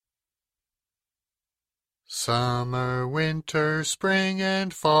Summer, winter, spring,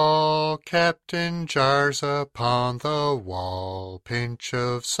 and fall, kept in jars upon the wall. Pinch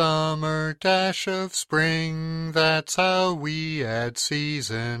of summer, dash of spring, that's how we add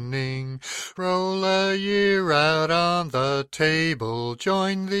seasoning. Roll a year out on the table,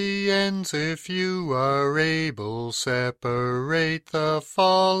 join the ends if you are able. Separate the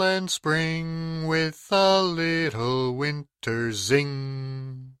fall and spring with a little winter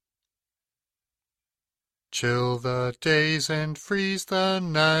zing. Chill the days and freeze the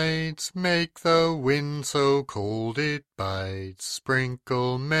nights, make the wind so cold it bites.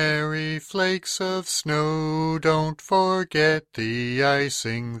 Sprinkle merry flakes of snow, don't forget the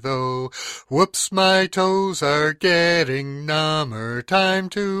icing though. Whoops, my toes are getting number, time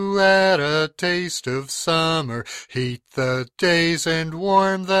to add a taste of summer. Heat the days and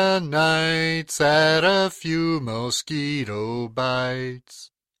warm the nights, add a few mosquito bites.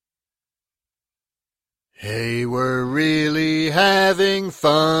 Hey, we're really having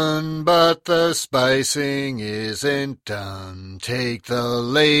fun, but the spicing isn't done. Take the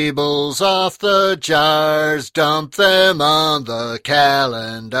labels off the jars, dump them on the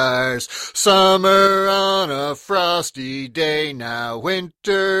calendars. Summer on a frosty day now,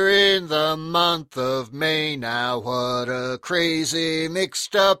 winter in the month of May now. What a crazy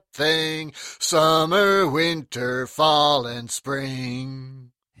mixed up thing, summer, winter, fall, and spring.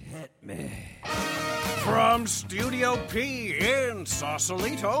 Hit me. From Studio P in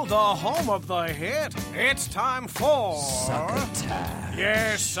Sausalito, the home of the hit, it's time for Succotash.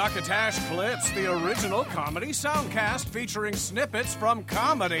 Yes, Succotash Clips, the original comedy soundcast featuring snippets from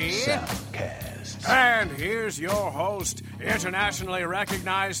comedy. Soundcast. And here's your host, internationally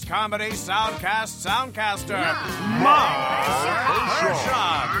recognized comedy soundcast soundcaster, Mark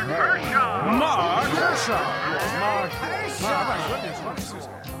Hershon. Mark Hershon. My goodness, what is this?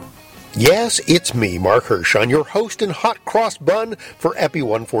 Yes, it's me, Mark Hershon, your host and hot cross bun for Epi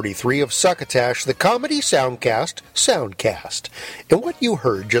 143 of Succotash, the comedy soundcast. And what you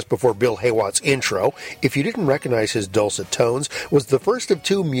heard just before Bill Haywatt's intro, if you didn't recognize his dulcet tones, was the first of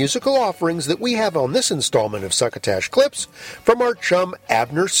two musical offerings that we have on this installment of Succotash Clips from our chum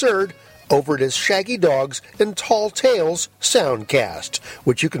Abner Surd, over at his Shaggy Dogs and Tall Tales Soundcast,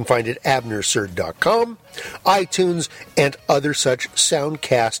 which you can find at abnersurd.com, iTunes, and other such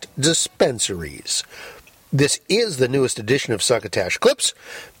Soundcast dispensaries. This is the newest edition of Succotash Clips,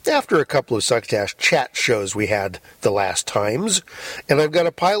 after a couple of Succotash chat shows we had the last times, and I've got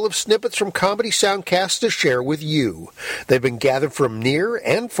a pile of snippets from comedy soundcasts to share with you. They've been gathered from near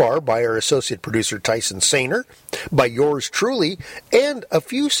and far by our associate producer Tyson Sainer, by yours truly, and a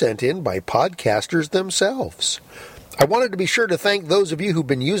few sent in by podcasters themselves. I wanted to be sure to thank those of you who've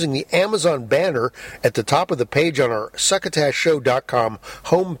been using the Amazon banner at the top of the page on our succotashshow.com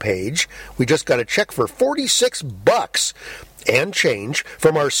homepage. We just got a check for $46 and change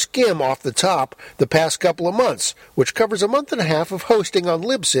from our skim off the top the past couple of months, which covers a month and a half of hosting on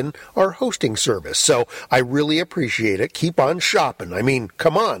Libsyn, our hosting service. So I really appreciate it. Keep on shopping. I mean,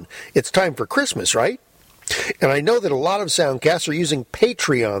 come on. It's time for Christmas, right? And I know that a lot of soundcasts are using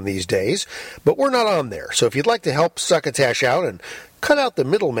Patreon these days, but we're not on there. So if you'd like to help Succotash out and cut out the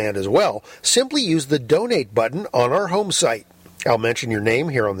middleman as well, simply use the donate button on our home site. I'll mention your name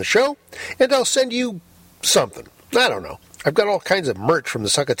here on the show, and I'll send you something. I don't know. I've got all kinds of merch from the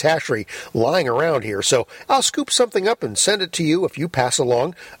Succotashery lying around here, so I'll scoop something up and send it to you if you pass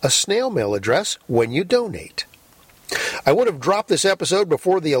along a snail mail address when you donate. I would have dropped this episode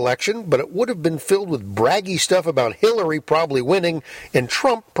before the election, but it would have been filled with braggy stuff about Hillary probably winning and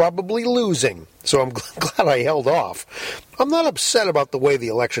Trump probably losing, so I'm glad I held off. I'm not upset about the way the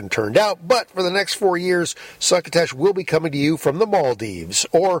election turned out, but for the next 4 years, Succotash will be coming to you from the Maldives,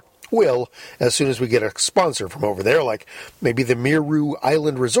 or will, as soon as we get a sponsor from over there, like maybe the Meru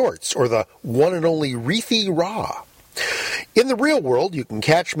Island Resorts, or the one and only Reethi Ra. In the real world, you can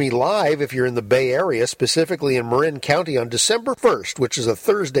catch me live if you're in the Bay Area, specifically in Marin County on December 1st, which is a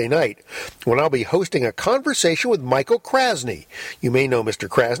Thursday night, when I'll be hosting a conversation with Michael Krasny. You may know Mr.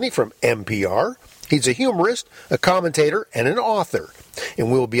 Krasny from NPR. He's a humorist, a commentator, and an author.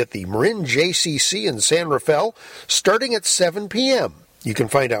 And we'll be at the Marin JCC in San Rafael starting at 7 p.m. You can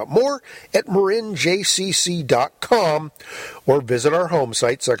find out more at marinjcc.com or visit our home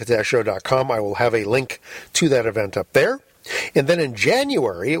site, succotashshow.com. I will have a link to that event up there. And then in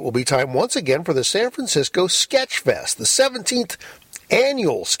January, it will be time once again for the San Francisco Sketch Fest, the 17th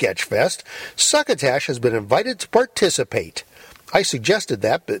annual Sketch Fest. Succotash has been invited to participate. I suggested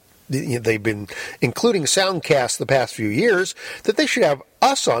that, but they've been including Soundcast the past few years, that they should have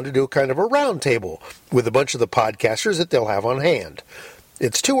us on to do kind of a roundtable with a bunch of the podcasters that they'll have on hand.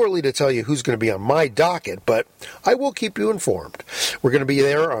 It's too early to tell you who's going to be on my docket, but I will keep you informed. We're going to be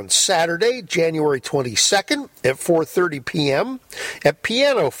there on Saturday, January 22nd at 4:30 p.m. at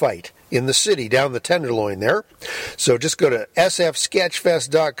Piano Fight in the city, down the Tenderloin there. So just go to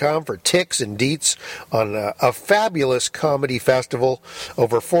sfsketchfest.com for ticks and deets on a fabulous comedy festival,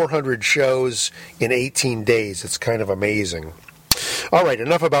 over 400 shows in 18 days. It's kind of amazing. All right,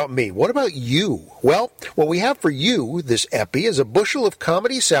 enough about me. What about you? Well, what we have for you this epi is a bushel of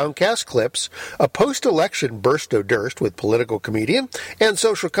comedy soundcast clips, a post-election burst o' durst with political comedian and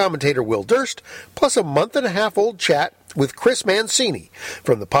social commentator Will Durst, plus a month-and-a-half-old chat with Chris Mancini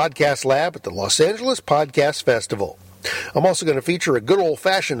from the Podcast Lab at the Los Angeles Podcast Festival. I'm also going to feature a good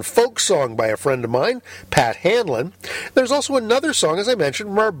old-fashioned folk song by a friend of mine, Pat Hanlon. There's also another song, as I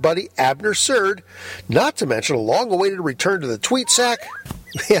mentioned, from our buddy Abner Surd, not to mention a long-awaited return to the tweet sack.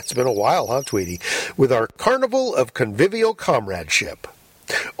 Yeah, it's been a while, huh, Tweety? With our Carnival of Convivial Comradeship.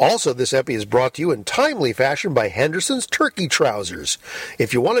 Also, this epi is brought to you in timely fashion by Henderson's Turkey Trousers.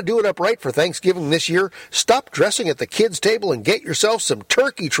 If you want to do it up right for Thanksgiving this year, stop dressing at the kids' table and get yourself some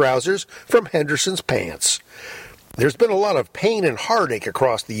turkey trousers from Henderson's Pants. There's been a lot of pain and heartache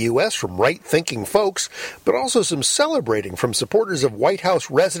across the U.S. from right-thinking folks, but also some celebrating from supporters of White House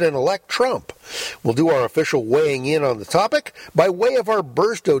resident-elect Trump. We'll do our official weighing in on the topic by way of our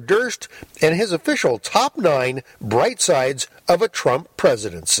Burst o' Durst and his official top 9 bright sides of a Trump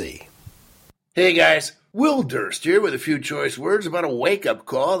presidency. Hey guys, Will Durst here with a few choice words about a wake-up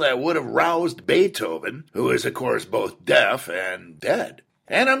call that would have roused Beethoven, who is of course both deaf and dead.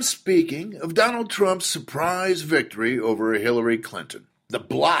 And I'm speaking of Donald Trump's surprise victory over Hillary Clinton. The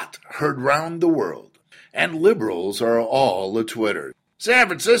blot heard round the world, and liberals are all a-Twitter. San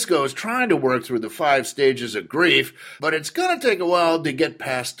Francisco is trying to work through the 5 stages of grief, but it's going to take a while to get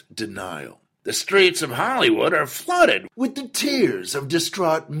past denial. The streets of Hollywood are flooded with the tears of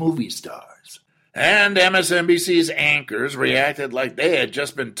distraught movie stars. And MSNBC's anchors reacted like they had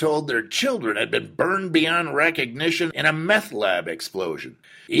just been told their children had been burned beyond recognition in a meth lab explosion.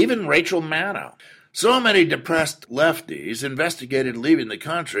 Even Rachel Maddow. So many depressed lefties investigated leaving the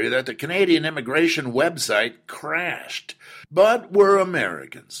country that the Canadian immigration website crashed. But we're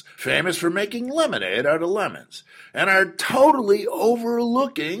Americans, famous for making lemonade out of lemons, and are totally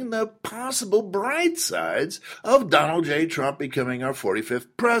overlooking the possible bright sides of Donald J. Trump becoming our 45th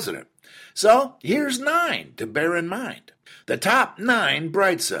president. So, here's 9 to bear in mind. The top 9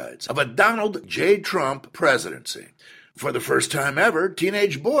 bright sides of a Donald J. Trump presidency. For the first time ever,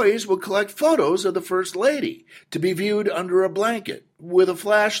 teenage boys will collect photos of the First Lady to be viewed under a blanket with a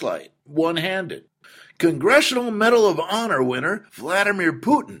flashlight, one-handed. Congressional Medal of Honor winner Vladimir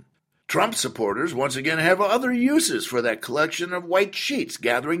Putin. Trump supporters once again have other uses for that collection of white sheets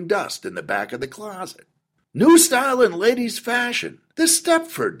gathering dust in the back of the closet. New style in ladies' fashion, the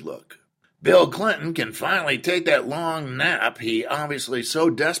Stepford look. Bill Clinton can finally take that long nap he obviously so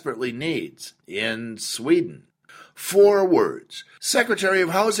desperately needs in Sweden. 4 words. Secretary of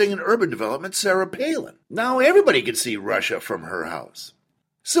Housing and Urban Development Sarah Palin. Now everybody can see Russia from her house.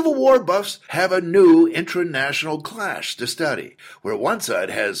 Civil War buffs have a new intranational clash to study, where one side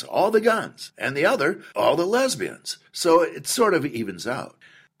has all the guns and the other all the lesbians, so it sort of evens out.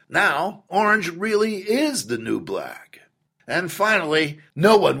 Now, orange really is the new black. And finally,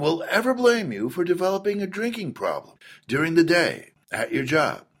 no one will ever blame you for developing a drinking problem during the day at your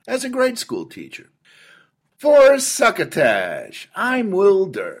job as a grade school teacher. For Succotash, I'm Will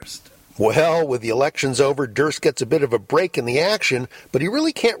Durst. Well, with the elections over, Durst gets a bit of a break in the action, but he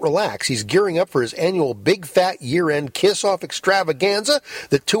really can't relax. He's gearing up for his annual big fat year-end kiss-off extravaganza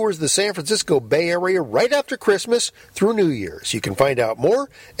that tours the San Francisco Bay Area right after Christmas through New Year's. You can find out more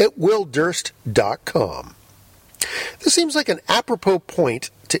at willdurst.com. This seems like an apropos point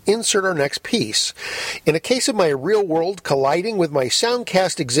to insert our next piece. In a case of my real world colliding with my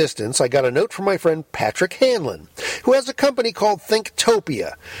soundcast existence, I got a note from my friend Patrick Hanlon, who has a company called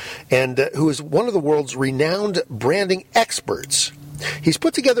Thinktopia, and who is one of the world's renowned branding experts. He's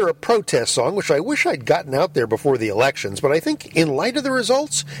put together a protest song, which I wish I'd gotten out there before the elections, but I think in light of the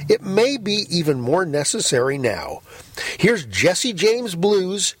results, it may be even more necessary now. Here's Jesse James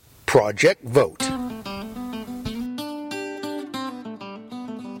Blues' Project Vote.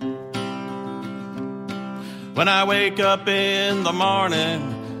 When I wake up in the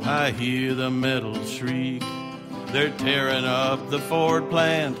morning, I hear the metal shriek. They're tearing up the Ford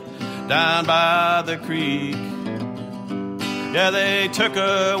plant down by the creek. Yeah, they took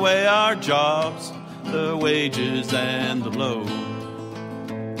away our jobs, the wages and the load.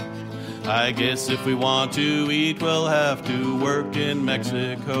 I guess if we want to eat, we'll have to work in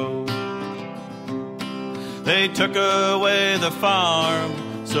Mexico. They took away the farm,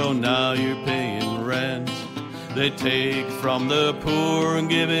 so now you're paying rent. They take from the poor and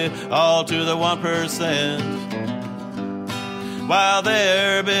give it all to the 1%. While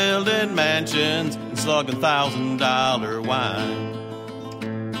they're building mansions and slugging $1,000 wine.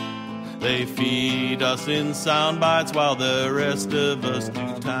 They feed us in sound bites while the rest of us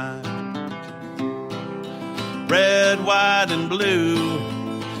do time. Red, white, and blue,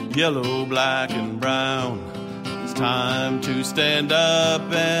 yellow, black, and brown. It's time to stand up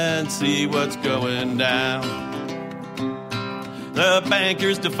and see what's going down. The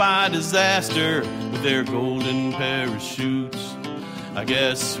bankers defy disaster with their golden parachutes. I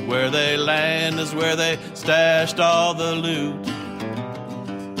guess where they land is where they stashed all the loot.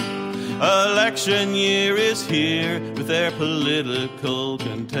 Election year is here with their political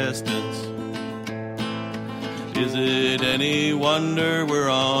contestants. Is it any wonder we're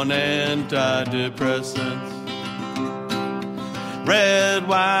on antidepressants? Red,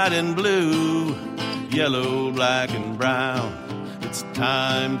 white, and blue, yellow, black, and brown. It's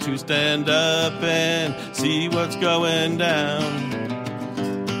time to stand up and see what's going down.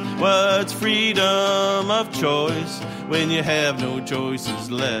 What's freedom of choice when you have no choices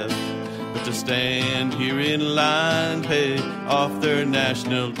left but to stand here in line, pay off their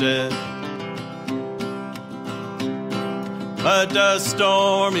national debt? A dust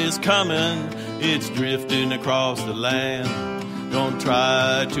storm is coming, it's drifting across the land. Don't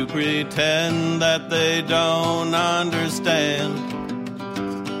try to pretend that they don't understand.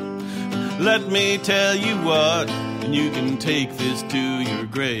 Let me tell you what, and you can take this to your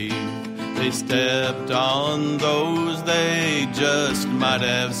grave. They stepped on those they just might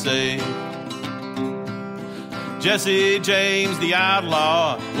have saved. Jesse James the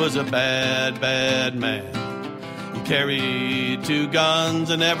outlaw was a bad, bad man. He carried 2 guns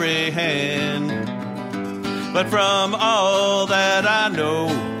in every hand. But from all that I know,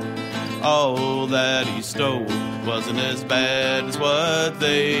 all that he stole wasn't as bad as what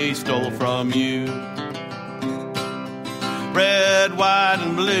they stole from you. Red, white,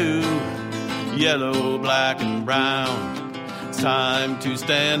 and blue, yellow, black, and brown. It's time to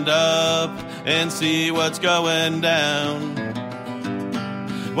stand up and see what's going down.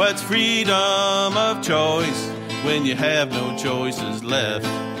 What's freedom of choice when you have no choices left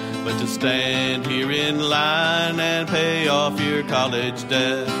but to stand here in line and pay off your college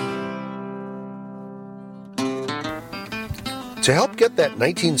debt? To help get that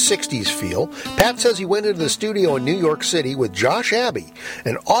 1960s feel, Pat says he went into the studio in New York City with Josh Abbey,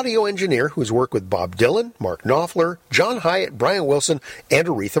 an audio engineer who's worked with Bob Dylan, Mark Knopfler, John Hyatt, Brian Wilson, and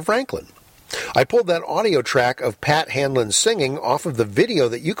Aretha Franklin. I pulled that audio track of Pat Hanlon singing off of the video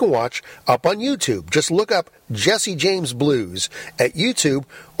that you can watch up on YouTube. Just look up Jesse James Blues at YouTube,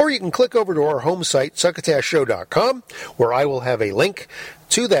 or you can click over to our home site, succotashshow.com, where I will have a link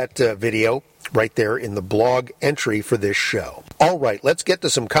to that video right there in the blog entry for this show. All right, let's get to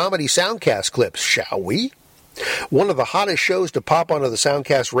some comedy Soundcast clips, shall we? One of the hottest shows to pop onto the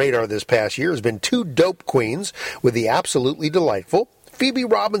Soundcast radar this past year has been 2 dope queens with the absolutely delightful Phoebe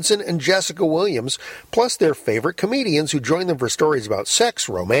Robinson and Jessica Williams, plus their favorite comedians who join them for stories about sex,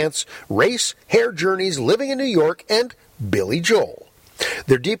 romance, race, hair journeys, living in New York, and Billy Joel.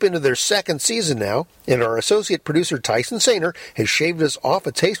 They're deep into their 2nd season now, and our associate producer Tyson Sainer has shaved us off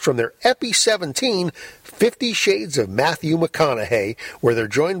a taste from their Epi 17, 50 Shades of Matthew McConaughey, where they're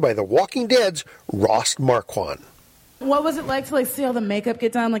joined by The Walking Dead's Ross Marquand. What was it like to see all the makeup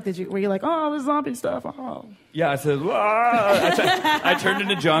get done? Like, were you like, oh, the zombie stuff? Oh. Yeah, I said, I turned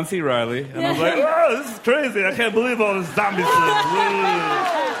into John C. Reilly, and I was like, oh, this is crazy. I can't believe all this zombie stuff.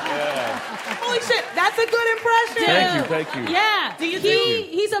 Holy shit, that's a good impression. Thank you. Yeah,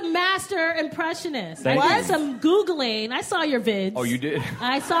 he's a master impressionist. Thank I you. did some Googling. I saw your vids. Oh, you did?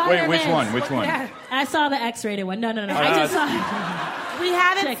 I saw Wait, your which vids. one? Yeah. I saw the X-rated one. No. I just saw. We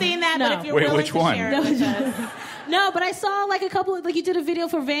haven't Check seen it. that, No. but if you're Wait, willing which to one? share it with us. No, but I saw like a couple. Like you did a video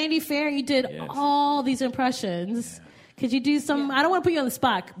for Vanity Fair. You did all these impressions. Could you do some? I don't want to put you on the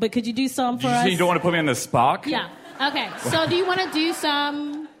spot, but could you do some for us? You don't want to put me on the Spock? Yeah. Okay. So do you want to do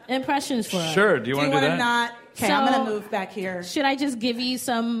some impressions for us? Sure. Do you want to do that? Not? Okay, So- I'm going to move back here. Should I just give you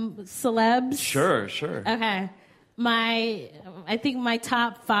some celebs? Sure. Okay. I think my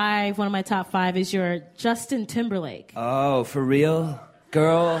top 5, one of my top 5 is your Justin Timberlake. Oh, for real?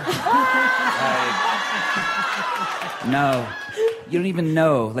 Girl? No. You don't even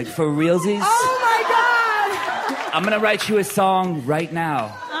know. Like, for realsies? Oh, my God! I'm gonna write you a song right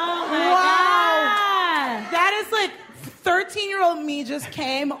now. Oh, my God. That is like 13-year-old me just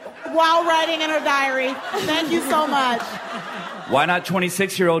came while writing in her diary. Thank you so much. Why not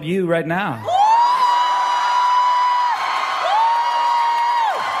 26-year-old you right now?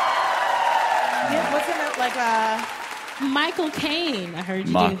 Like Michael Caine, I heard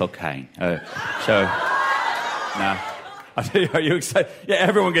you Michael Caine. Nah. I tell you, are you excited? Yeah,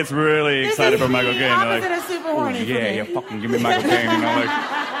 everyone gets really excited for Michael Caine. Opposite of super horny for me. Yeah, fucking give me Michael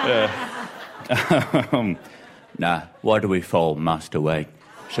Caine. Nah, why do we fall, Master Wayne?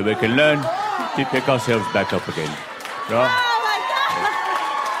 So we can learn to pick ourselves back up again. Right? Oh my God!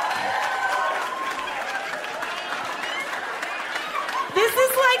 This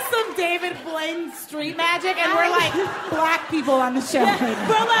is like some David Blaine street magic, and we're like black people on the show. Yeah,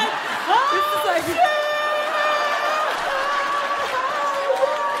 we're like, oh, this is like.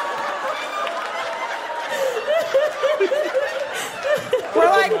 We're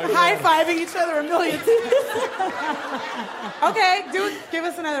like high-fiving each other a million times. Okay, dude, give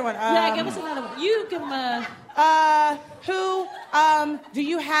us another one. Yeah, give us another one. You give him a... do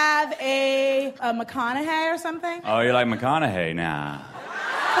you have a McConaughey or something? Oh, you like McConaughey now?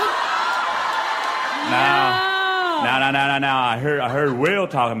 No. I heard Will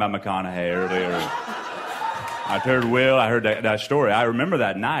talking about McConaughey earlier. I heard that story. I remember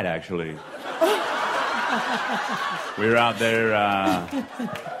that night, actually. We were out there,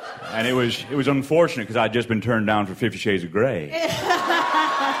 and it was unfortunate because I'd just been turned down for 50 Shades of Grey.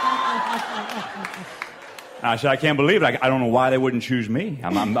 I said, I can't believe it. I don't know why they wouldn't choose me.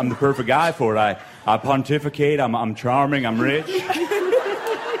 I'm the perfect guy for it. I pontificate. I'm charming. I'm rich.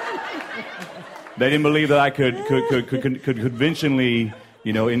 They didn't believe that I could convincingly,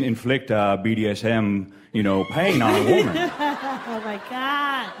 inflict BDSM, pain on a woman. Oh my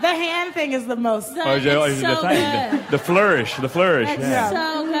God! The hand thing is the most. So good. The flourish. That's Yeah.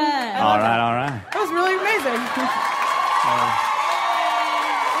 so good. All right. That was really amazing.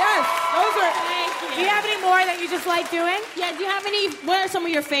 Yes, those are. Thank you. Do you have any more that you just like doing? Yeah. Do you have any? What are some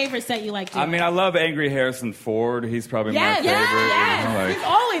of your favorites that you like doing? I mean, I love Angry Harrison Ford. He's probably my favorite. Yes. He's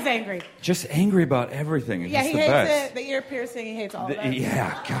always angry. Just angry about everything. It's Yeah, just he the hates best. the ear piercing. He hates all of that.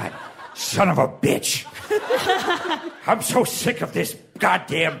 Yeah, God. Son of a bitch. I'm so sick of this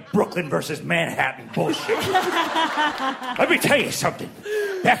goddamn Brooklyn versus Manhattan bullshit. Let me tell you something.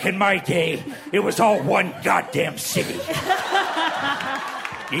 Back in my day, it was all one goddamn city.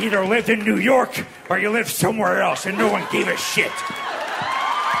 You either lived in New York or you lived somewhere else, and no one gave a shit.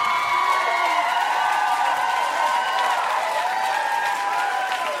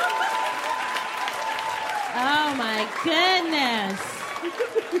 Oh my goodness.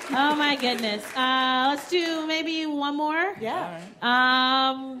 Oh my goodness. Let's do maybe one more. Yeah.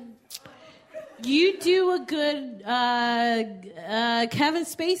 You do a good Kevin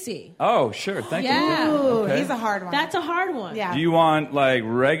Spacey. Oh, sure. Thank you. Yeah. Okay. He's a hard one. That's a hard one. Yeah. Do you want like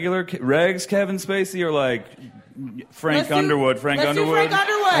regular Regs Kevin Spacey or like Frank Underwood? Let's do Frank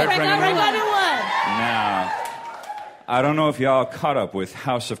Underwood. Frank Underwood. Now, I don't know if y'all caught up with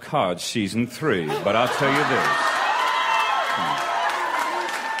House of Cards Season 3, but I'll tell you this.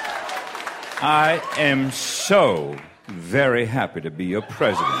 I am so very happy to be your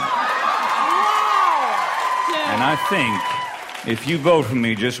president. And I think if you vote for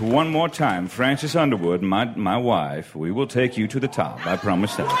me just one more time, Francis Underwood, my wife, we will take you to the top. I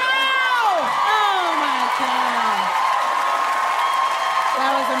promise that. Oh my God.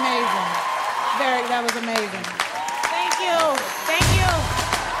 That was amazing. That was amazing. Thank you. Thank you.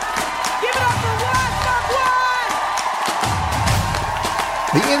 Give it up for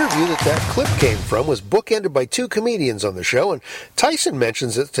The interview that clip came from was bookended by two comedians on the show, and Tyson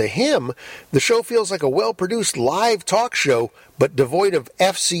mentions that to him, the show feels like a well-produced live talk show, but devoid of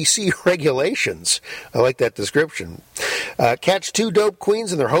FCC regulations. I like that description. Catch two dope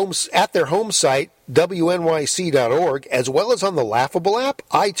queens in their homes at their home site, WNYC.org, as well as on the Laughable app,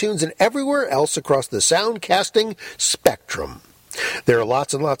 iTunes, and everywhere else across the soundcasting spectrum. There are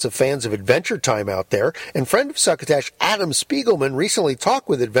lots and lots of fans of Adventure Time out there, and friend of Succotash Adam Spiegelman recently talked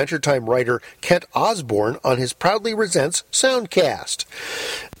with Adventure Time writer Kent Osborne on his Proudly Resents Soundcast.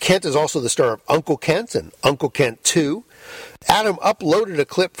 Kent is also the star of Uncle Kent and Uncle Kent 2. Adam uploaded a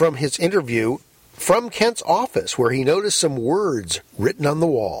clip from his interview from Kent's office where he noticed some words written on the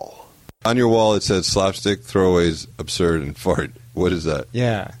wall. On your wall it says slapstick, throwaways, absurd, and fart. What is that?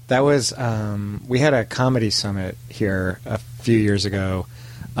 Yeah, that was, we had a comedy summit here a few years ago,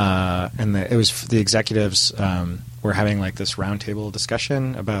 and it was the executives were having like this roundtable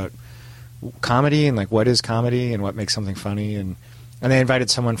discussion about comedy and like what is comedy and what makes something funny, and they invited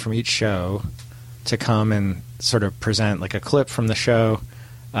someone from each show to come and sort of present like a clip from the show,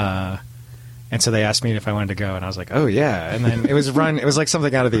 and so they asked me if I wanted to go, and I was like, oh yeah, and then it was like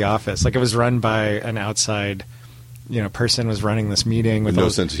something out of The Office, like it was run by an outside person was running this meeting with no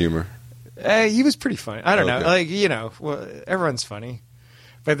sense of humor. He was pretty funny. I don't know. Like, everyone's funny.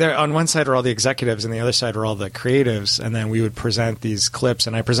 But there, on one side are all the executives, and the other side are all the creatives, and then we would present these clips.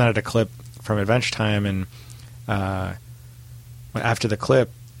 And I presented a clip from Adventure Time, and after the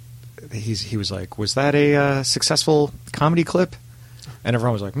clip, he was like, "Was that a successful comedy clip?" And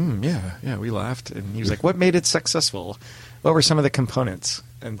everyone was like, "Yeah, we laughed." And he was like, "What made it successful? What were some of the components?"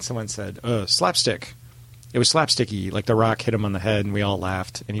 And someone said, "Slapstick." It was slapsticky, like The Rock hit him on the head, and we all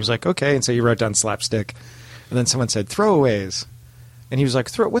laughed. And he was like, "Okay." And so he wrote down slapstick, and then someone said throwaways. And he was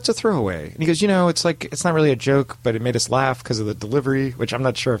like, "What's a throwaway?" And he goes, it's like, it's not really a joke, but it made us laugh because of the delivery, which I'm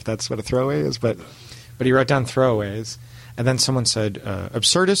not sure if that's what a throwaway is, but he wrote down throwaways. And then someone said,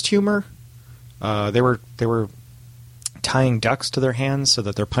 absurdist humor. They were tying ducks to their hands so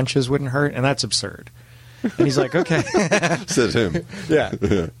that their punches wouldn't hurt, and that's absurd. And he's like, "Okay." Said him. Yeah.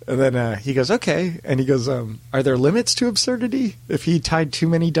 And then he goes, "Okay." And he goes, "Are there limits to absurdity? If he tied too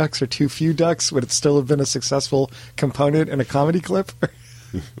many ducks or too few ducks, would it still have been a successful component in a comedy clip?"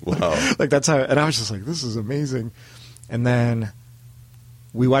 Wow. Like that's how. And I was just like, "This is amazing." And then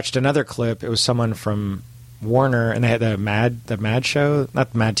we watched another clip. It was someone from Warner, and they had the Mad show,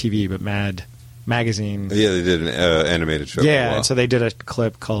 not Mad TV, but Mad Magazine. Yeah, they did an animated show. Yeah, and so they did a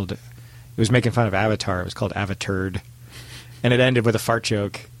clip called. It was making fun of Avatar. It was called Avaturd. And it ended with a fart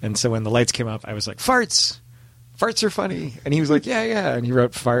joke. And so when the lights came up, I was like, "Farts! Farts are funny." And he was like, "Yeah." And he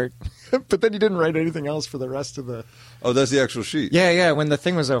wrote fart. But then he didn't write anything else for the rest of the... Oh, that's the actual sheet? Yeah. When the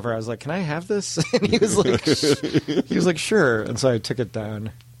thing was over, I was like, "Can I have this?" And he was like, "Sure." And so I took it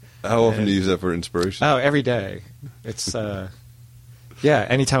down. How often do you use that for inspiration? Oh, every day. It's... Yeah,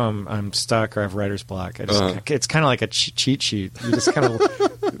 anytime I'm stuck or I have writer's block, it's kind of like a cheat sheet. You just kind of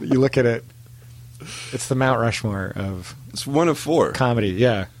you look at it. It's the Mount Rushmore of it's one of four comedy.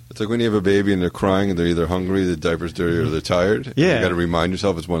 Yeah, it's like when you have a baby and they're crying and they're either hungry, the diaper's dirty, or they're tired. Yeah, you got to remind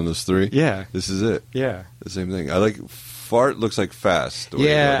yourself it's one of those three. Yeah, this is it. Yeah, the same thing. I like fart looks like fast.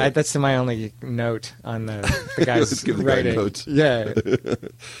 Yeah, that's my only note on the guy's writing. Notes. Yeah.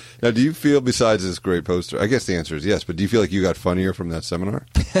 Now, do you feel, besides this great poster, I guess the answer is yes, but do you feel like you got funnier from that seminar?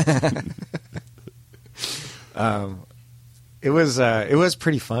 It was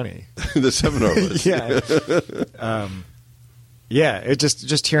pretty funny. The seminar was. Yeah. Yeah, it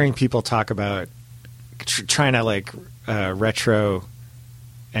just hearing people talk about trying to retro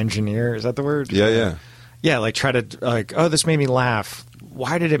engineer, is that the word? Yeah. Yeah, like try to oh, this made me laugh.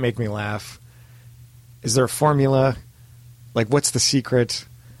 Why did it make me laugh? Is there a formula? Like, what's the secret?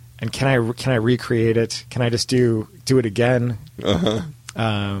 And can I recreate it? Can I just do it again? Uh-huh.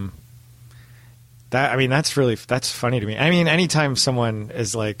 That's funny to me. I mean, anytime someone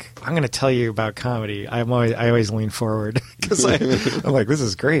is like, "I'm going to tell you about comedy," I always lean forward because I'm like, "This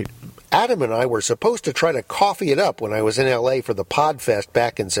is great." Adam and I were supposed to try to coffee it up when I was in L.A. for the Podfest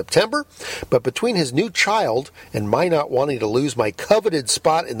back in September, but between his new child and my not wanting to lose my coveted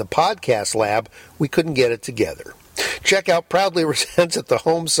spot in the podcast lab, we couldn't get it together. Check out Proudly Resents at the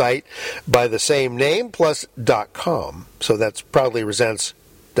home site by the same name, plus .com. So that's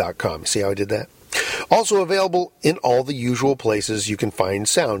proudlyresents.com. See how I did that? Also available in all the usual places you can find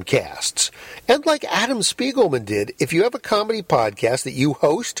soundcasts. And like Adam Spiegelman did, if you have a comedy podcast that you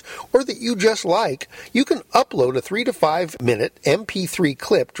host or that you just like, you can upload a 3 to 5 minute MP3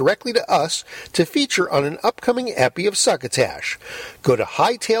 clip directly to us to feature on an upcoming epi of Succotash. Go to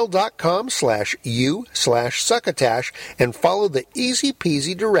hightail.com/u/Succotash and follow the easy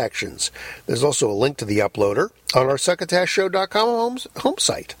peasy directions. There's also a link to the uploader on our SuccotashShow.com home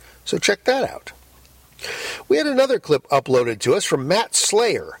site, so check that out. We had another clip uploaded to us from Matt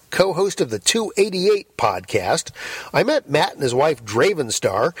Slayer, co-host of the 288 podcast. I met Matt and his wife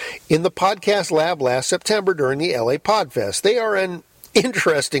Dravenstar in the podcast lab last September during the LA Podfest. They are an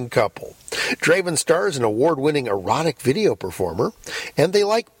interesting couple. Dravenstar is an award-winning erotic video performer, and they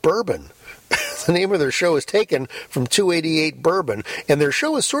like bourbon. The name of their show is taken from 288 Bourbon, and their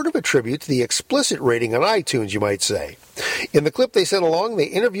show is sort of a tribute to the explicit rating on iTunes, you might say. In the clip they sent along, they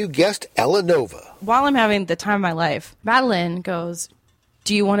interview guest Ella Nova. While I'm having the time of my life, Madeline goes,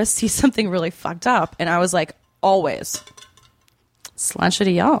 "Do you want to see something really fucked up?" And I was like, "Always."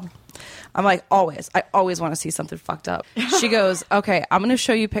 Slanchity y'all. I'm like, always. I always want to see something fucked up. She goes, "Okay, I'm going to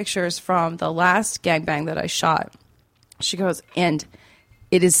show you pictures from the last gangbang that I shot." She goes, "And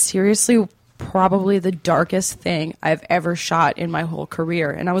it is seriously probably the darkest thing I've ever shot in my whole career."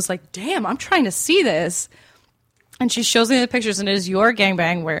 And I was like, "Damn, I'm trying to see this." And she shows me the pictures, and it is your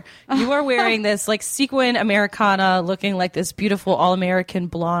gangbang where you are wearing this like sequin Americana, looking like this beautiful all-American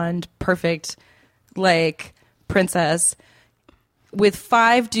blonde, perfect like princess, with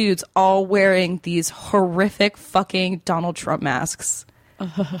 5 dudes all wearing these horrific fucking Donald Trump masks.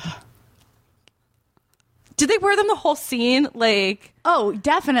 Did they wear them the whole scene? Like, oh,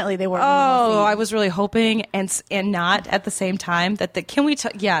 definitely they wore them the whole scene. I was really hoping and not at the same time that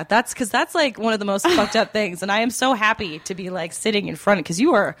yeah, that's because that's like one of the most fucked up things, and I am so happy to be like sitting in front because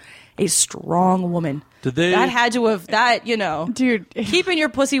you are a strong woman. Did they? That had to have dude, keeping your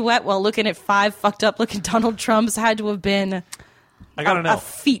pussy wet while looking at 5 fucked up looking Donald Trumps had to have been. I gotta know. A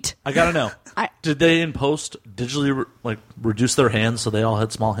feat. I gotta know. Did they in post digitally reduce their hands so they all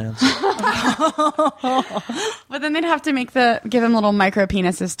had small hands? But then they'd have to give them little micro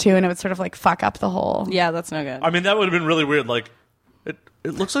penises too, and it would sort of like fuck up the whole. Yeah, that's no good. I mean, that would have been really weird. Like, it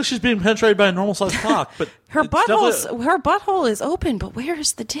looks like she's being penetrated by a normal sized cock, but her butthole is open. But where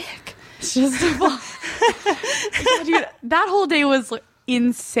is the dick? It's just dude, that whole day was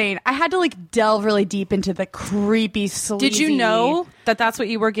insane. I had to delve really deep into the creepy, sleazy. Did you know that that's what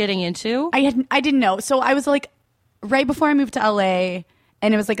you were getting into? I didn't know. So I was right before I moved to LA,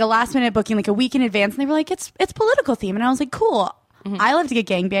 and it was a last minute booking, a week in advance, and they were like, it's political theme, and I was like, cool. Mm-hmm. I love to get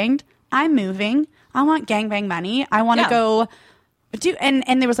gangbanged. I'm moving. I want gangbang money. I want to go do,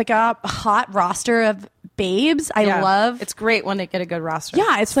 and there was a hot roster of babes. I love. It's great when they get a good roster.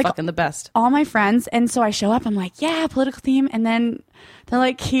 Yeah, it's fucking the best. All my friends, and so I show up. I'm like, yeah, political theme, and then they're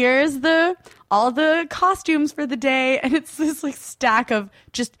like, here's all the costumes for the day, and it's this stack of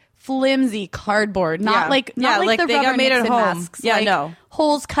just flimsy cardboard, not like the they rubber got made at Nixon home. masks. Yeah, no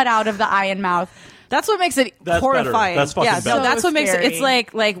holes cut out of the eye and mouth. That's what makes it horrifying. That's fucking better. No, that's what makes it. It's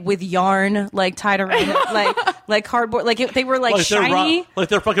like with yarn, tied around it, like cardboard. They were shiny.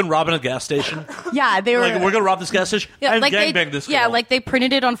 They're fucking robbing a gas station. Yeah, they were. We're gonna rob this gas station. Yeah, and gangbang this girl. Yeah, they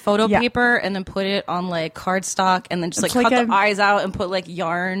printed it on photo paper and then put it on cardstock and then just cut the eyes out and put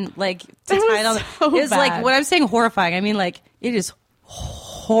yarn to tie it on. So it's bad. when I'm saying horrifying, I mean it is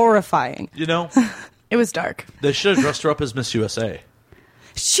horrifying. You know, it was dark. They should have dressed her up as Miss USA.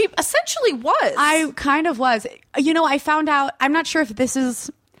 She essentially was. I kind of was. I found out, I'm not sure if this is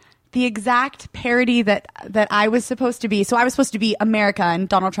the exact parody that I was supposed to be. So I was supposed to be America, and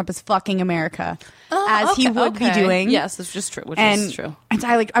Donald Trump is fucking America, as he would be doing. Yes, it's just true. Is true. And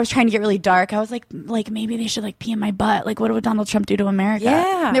I was trying to get really dark. I was like maybe they should pee in my butt. What would Donald Trump do to America?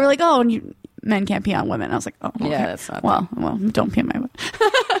 Yeah. And they were like, oh, and men can't pee on women. I was like, oh, okay. Yeah, that's not. Well, don't pee in my butt.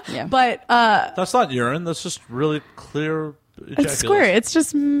 Yeah, but that's not urine. That's just really clear. It's squirt. It's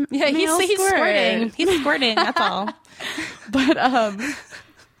just he's squirting. He's squirting. That's all. But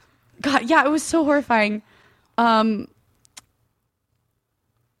God, yeah, it was so horrifying. I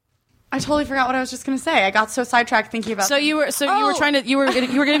totally forgot what I was just going to say. I got so sidetracked thinking about. You were going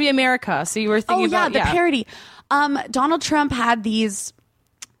to be America. So you were thinking about the parody. Donald Trump had these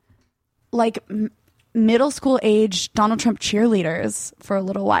middle school age Donald Trump cheerleaders for a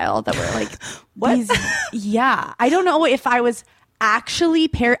little while that were what? Yeah, I don't know if I was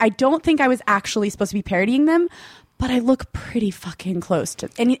actually I don't think I was actually supposed to be parodying them, but I look pretty fucking close to.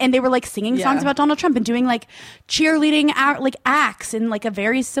 And they were singing songs about Donald Trump and doing cheerleading acts in a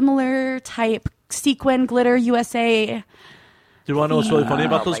very similar type sequin glitter USA. Do you want to know what's really funny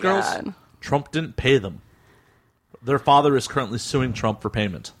about those girls? God. Trump didn't pay them. Their father is currently suing Trump for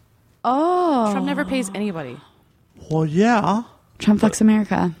payment. Oh, Trump never pays anybody. Well, yeah. Trump fucks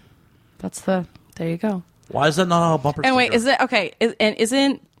America. That's there you go. Why is that not a bumper? And wait, is it okay?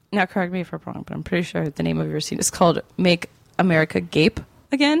 Isn't now? Correct me if I'm wrong, but I'm pretty sure the name of your scene is called "Make America Gape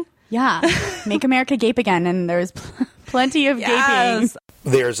Again." Yeah, Make America Gape Again, and there's plenty of gaping.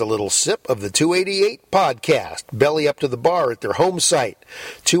 There's a little sip of the 288 podcast, belly up to the bar at their home site,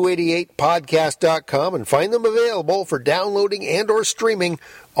 288podcast.com, and find them available for downloading and or streaming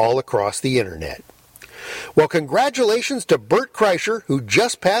all across the internet. Well, congratulations to Bert Kreischer, who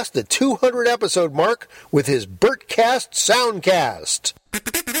just passed the 200 episode mark with his Bertcast Soundcast.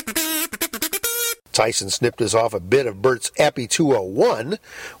 Tyson snipped us off a bit of Bert's Epi 201,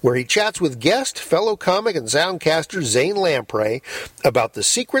 where he chats with guest, fellow comic and soundcaster Zane Lamprey about the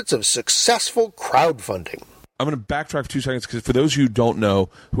secrets of successful crowdfunding. I'm going to backtrack for 2 seconds because for those of you who don't know,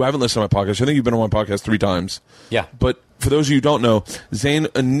 who haven't listened to my podcast, I think you've been on my podcast 3 times. Yeah. But for those of you who don't know, Zane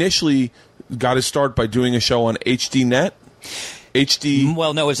initially got his start by doing a show on HDNet.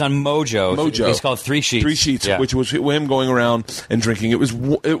 Well, no, it was on Mojo. Mojo. It's called 3 Sheets. 3 Sheets, yeah. which was him going around and drinking. It was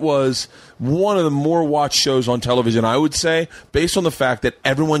one of the more watched shows on television, I would say, based on the fact that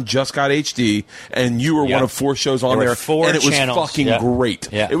everyone just got HD, and you were one of 4 shows on there, 4 and it was channels. fucking great.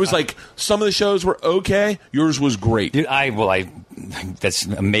 Yeah. It was some of the shows were okay. Yours was great. Dude, that's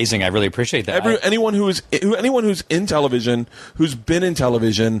amazing. I really appreciate that. Anyone who's in television, who's been in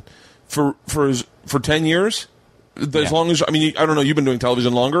television for 10 years, as long as, I mean, I don't know, you've been doing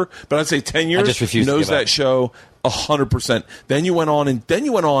television longer, but I'd say 10 years, just refuse to knows give up. that show 100%. Then you went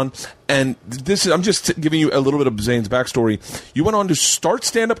on, and this is, I'm just giving you a little bit of Zane's backstory. You went on to start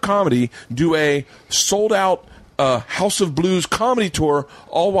stand-up comedy, do a sold-out House of Blues comedy tour,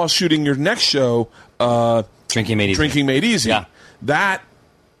 all while shooting your next show, Drinking Made Easy. Drinking Made Easy. Yeah. That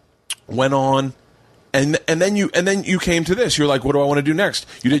went on. And then you came to this. You're like, what do I want to do next?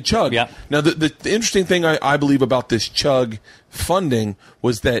 You did Chug. Yeah. Now the interesting thing I believe about this Chug funding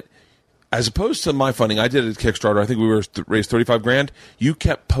was that, as opposed to my funding, I did it at Kickstarter. I think we raised $35,000. You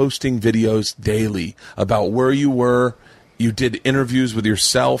kept posting videos daily about where you were. You did interviews with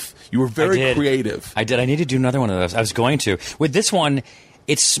yourself. You were very creative. I did. I need to do another one of those. I was going to. With this one,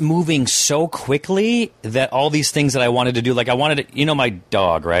 it's moving so quickly that all these things that I wanted to do, like I wanted to, you know, my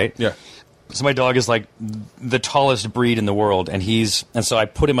dog, right? Yeah. So my dog is like the tallest breed in the world, and so I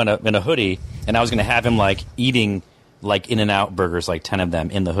put him in a hoodie, and I was going to have him like eating like In-N-Out burgers, like 10 of them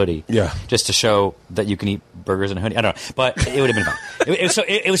in the hoodie, just to show that you can eat burgers in a hoodie. I don't know, but it would have been fun.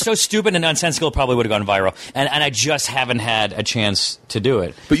 It was so stupid and nonsensical, it probably would have gone viral, and I just haven't had a chance to do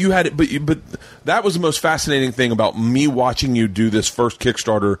it. But you had it, but that was the most fascinating thing about me watching you do this first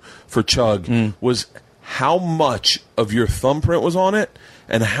Kickstarter for Chug was how much of your thumbprint was on it,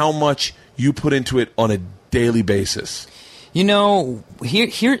 and how much you put into it on a daily basis. You know,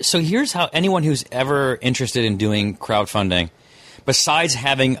 here's how anyone who's ever interested in doing crowdfunding, besides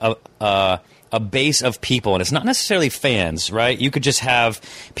having a base of people, and it's not necessarily fans, right? You could just have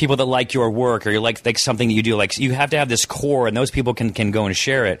people that like your work, or you like something that you do. Like, you have to have this core, and those people can go and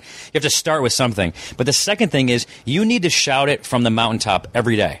share it. You have to start with something. But the second thing is, you need to shout it from the mountaintop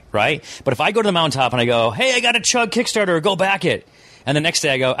every day, right? But if I go to the mountaintop and I go, hey, I got a Chug Kickstarter, go back it. And the next day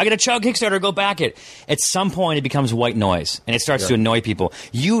I go, I got a Chug Kickstarter, go back it. At some point it becomes white noise, and it starts to annoy people.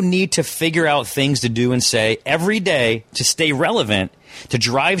 You need to figure out things to do and say every day to stay relevant, to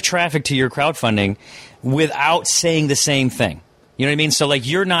drive traffic to your crowdfunding without saying the same thing. You know what I mean? So, like,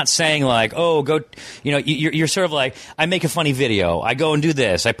 you're not saying, like, oh, go, you know, you're sort of like, I make a funny video, I go and do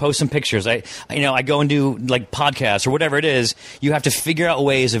this, I post some pictures, I go and do, like, podcasts or whatever it is. You have to figure out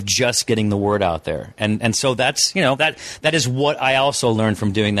ways of just getting the word out there. And so that's, you know, that is what I also learned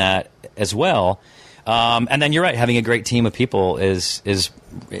from doing that as well. And then you're right, having a great team of people is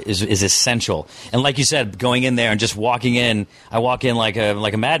essential. And like you said, going in there and just walking in, I walk in like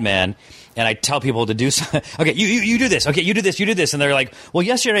a madman, and I tell people to do something. Okay, you do this. Okay, you do this, and they're like, well,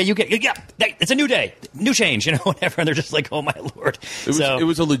 yesterday it's a new day, new change, you know, whatever. And they're just like, oh my Lord. It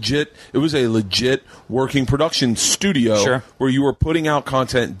was a legit working production studio where you were putting out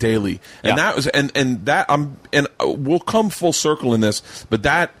content daily, and that was and we'll come full circle in this, but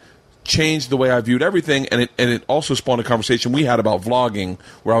that changed the way I viewed everything, and it also spawned a conversation we had about vlogging,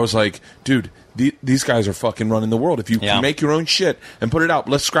 where I was like, dude, these guys are fucking running the world. If you can make your own shit and put it out,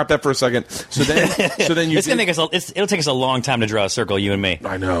 let's scrap that for a second. So then you it's gonna make us. It'll take us a long time to draw a circle, you and me.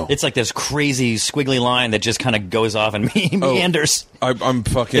 I know. It's like this crazy squiggly line that just kind of goes off and meanders. I'm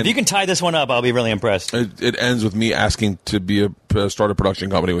fucking. If you can tie this one up, I'll be really impressed. It ends with me asking to start a production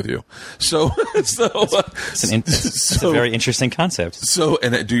company with you. So it's a very interesting concept. So,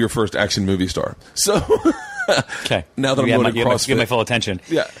 and do your first action movie star. So. Okay. Now that I'm going to CrossFit. Give my full attention.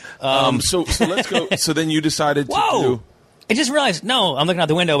 Yeah. So let's go. So then you decided to do. I just realized, no, I'm looking out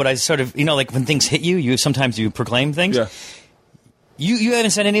the window, but I sort of, you know, like when things hit you, sometimes you proclaim things. Yeah. You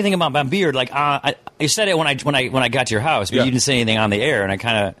haven't said anything about my beard. Like, you said it when I got to your house, but you didn't say anything on the air, and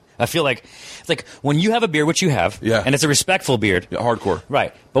I feel like it's like when you have a beard, which you have, and it's a respectful beard, hardcore,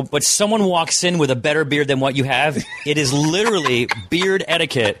 right? But someone walks in with a better beard than what you have. It is literally beard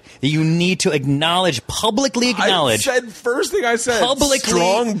etiquette that you need to publicly acknowledge. First thing I said,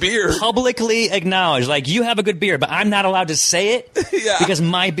 strong beard, publicly acknowledge. Like, you have a good beard, but I'm not allowed to say it because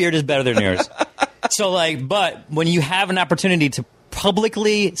my beard is better than yours. So, like, but when you have an opportunity to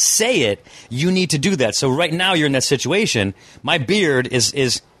publicly say it, you need to do that. So right now you're in that situation. My beard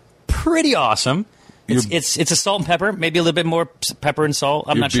is pretty awesome. It's a salt and pepper, maybe a little bit more pepper and salt.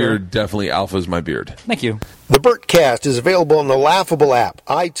 I'm not sure. Your beard definitely alphas my beard. Thank you. The Bertcast is available on the Laughable app,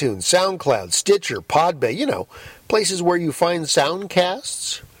 iTunes, SoundCloud, Stitcher, Podbay, you know, places where you find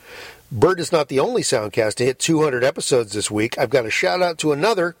soundcasts. Bert is not the only soundcast to hit 200 episodes this week. I've got a shout out to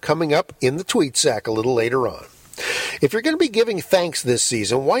another coming up in the tweet sack a little later on. If you're going to be giving thanks this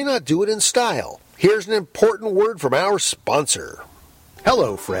season, why not do it in style? Here's an important word from our sponsor.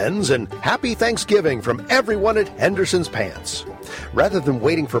 Hello, friends, and happy Thanksgiving from everyone at Henderson's Pants. Rather than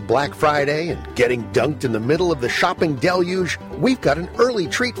waiting for Black Friday and getting dunked in the middle of the shopping deluge, we've got an early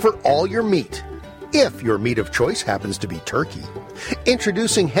treat for all your meat. if your meat of choice happens to be turkey.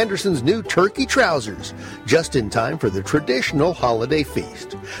 Introducing Henderson's new turkey trousers, just in time for the traditional holiday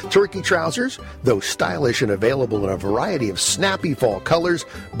feast. Turkey trousers, though stylish and available in a variety of snappy fall colors,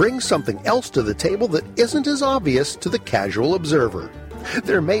 bring something else to the table that isn't as obvious to the casual observer.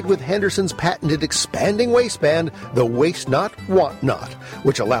 They're made with Henderson's patented expanding waistband, the Waist Not, Want Not,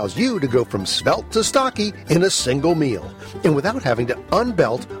 which allows you to go from svelte to stocky in a single meal, and without having to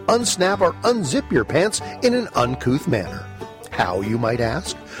unbelt, unsnap, or unzip your pants in an uncouth manner. How, you might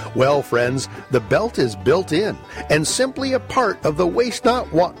ask? Well, friends, the belt is built in and simply a part of the Waist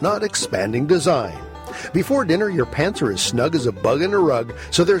Not, Want Not expanding design. Before dinner, your pants are as snug as a bug in a rug,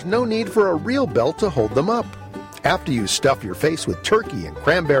 so there's no need for a real belt to hold them up. After you stuff your face with turkey and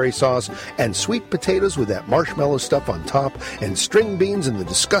cranberry sauce and sweet potatoes with that marshmallow stuff on top and string beans in the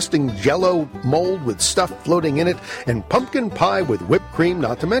disgusting Jell-O mold with stuff floating in it and pumpkin pie with whipped cream,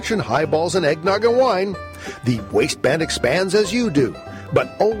 not to mention highballs and eggnog and wine, the waistband expands as you do,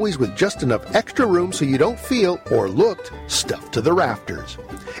 but always with just enough extra room so you don't feel or looked stuffed to the rafters.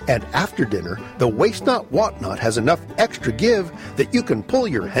 And after dinner, the Waist Not, Want Not has enough extra give that you can pull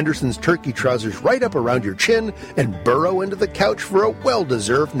your Henderson's turkey trousers right up around your chin and burrow into the couch for a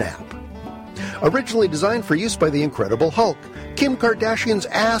well-deserved nap. Originally designed for use by the Incredible Hulk, Kim Kardashian's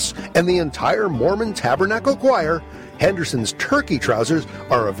ass, and the entire Mormon Tabernacle Choir, Henderson's turkey trousers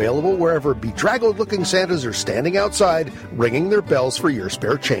are available wherever bedraggled-looking Santas are standing outside ringing their bells for your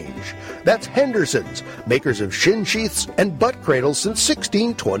spare change. That's Henderson's, makers of shin sheaths and butt cradles since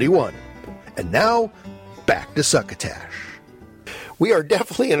 1621. And now, back to Succotash. We are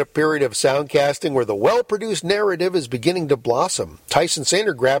definitely in a period of soundcasting where the well-produced narrative is beginning to blossom. Tyson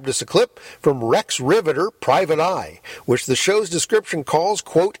Sander grabbed us a clip from Rex Riveter, Private Eye, which the show's description calls,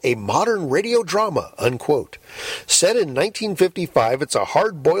 quote, a modern radio drama, unquote. Set in 1955, it's a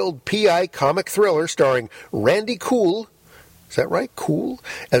hard-boiled PI comic thriller starring Randy Cool, is that right? Cool?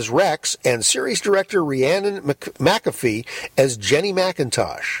 As Rex, and series director Rhiannon McAfee as Jenny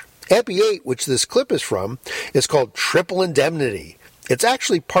McIntosh. Epi 8, which this clip is from, is called Triple Indemnity. It's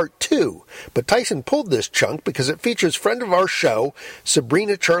actually part 2, but Tyson pulled this chunk because it features friend of our show,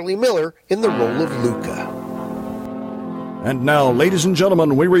 Sabrina Charlie Miller, in the role of Luca. And now, ladies and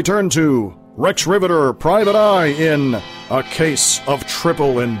gentlemen, we return to Rex Riveter, Private Eye in A Case of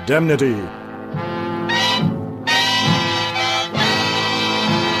Triple Indemnity.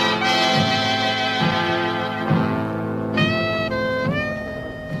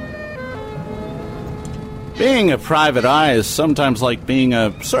 Being a private eye is sometimes like being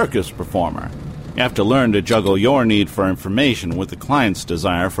a circus performer. You have to learn to juggle your need for information with the client's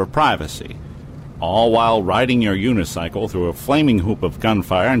desire for privacy, all while riding your unicycle through a flaming hoop of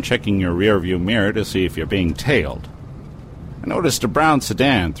gunfire and checking your rearview mirror to see if you're being tailed. I noticed a brown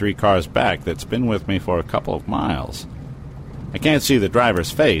sedan 3 cars back that's been with me for a couple of miles. I can't see the driver's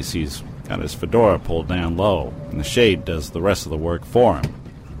face. He's got his fedora pulled down low, and the shade does the rest of the work for him.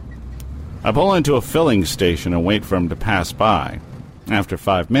 I pull into a filling station and wait for him to pass by. After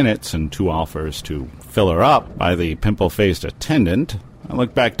 5 minutes and 2 offers to fill her up by the pimple-faced attendant, I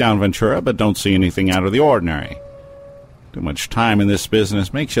look back down Ventura but don't see anything out of the ordinary. Too much time in this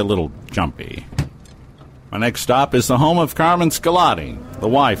business makes you a little jumpy. My next stop is the home of Carmen Scolati, the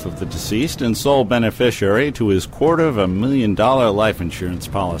wife of the deceased and sole beneficiary to his $250,000 life insurance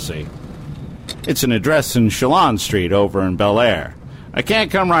policy. It's an address in Chalon Street over in Bel Air. I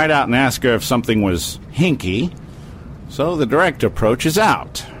can't come right out and ask her if something was hinky, so the direct approach is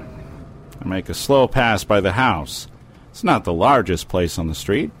out. I make a slow pass by the house. It's not the largest place on the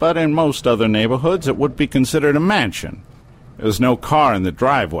street, but in most other neighborhoods it would be considered a mansion. There's no car in the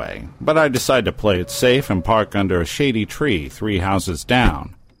driveway, but I decide to play it safe and park under a shady tree 3 houses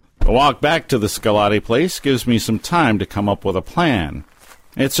down. The walk back to the Scolati place gives me some time to come up with a plan.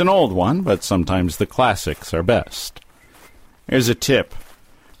 It's an old one, but sometimes the classics are best. Here's a tip.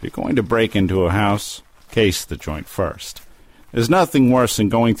 If you're going to break into a house, case the joint first. There's nothing worse than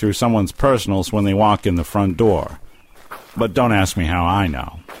going through someone's personals when they walk in the front door. But don't ask me how I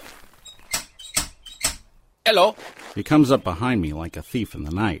know. Hello. He comes up behind me like a thief in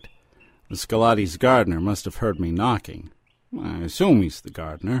the night. The Scolati's gardener must have heard me knocking. I assume he's the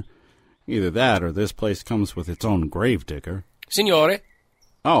gardener. Either that or this place comes with its own gravedigger. Signore?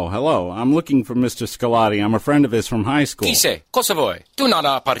 Oh, hello. I'm looking for Mr. Scolati. I'm a friend of his from high school. Chi sei? Cosa vuoi? Tu non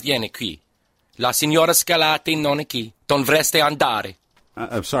appartieni qui. La signora Scolati non è qui. Dovreste andare.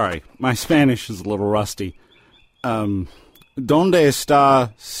 I'm sorry. My Spanish is a little rusty. Donde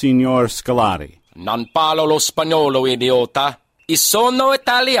está signor Scolati? Non parlo lo spagnolo, idiota. I sono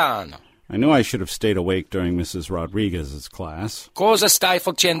italiano. I knew I should have stayed awake during Mrs. Rodriguez's class. Cosa stai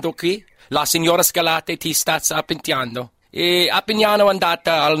facendo qui? La signora Scalate ti sta appintiando. E a Pignano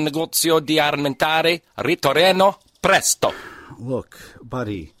andata al negozio di armentare. Ritorno presto. Look,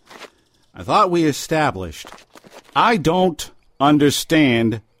 buddy, I thought we established I don't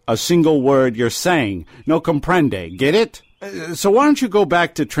understand a single word you're saying. No comprende. Get it? So why don't you go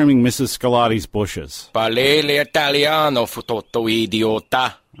back to trimming Mrs. Scalati's bushes? Parli italiano, futotto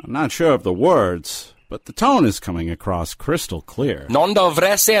idiota. I'm not sure of the words, but the tone is coming across crystal clear. Non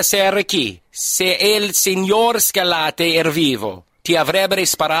dovresti essere qui. Se il signor Scalate era vivo, ti avrebbe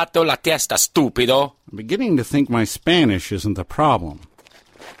sparato la testa, stupido. I'm beginning to think my Spanish isn't the problem.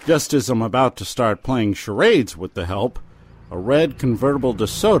 Just as I'm about to start playing charades with the help, a red convertible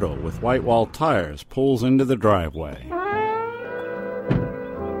DeSoto with white-wall tires pulls into the driveway.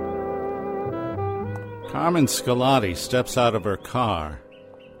 Carmen Scalati steps out of her car.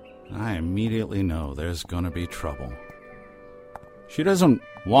 I immediately know there's going to be trouble. She doesn't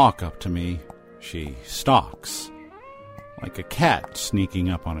walk up to me. She stalks, like a cat sneaking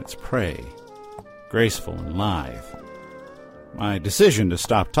up on its prey, graceful and lithe. My decision to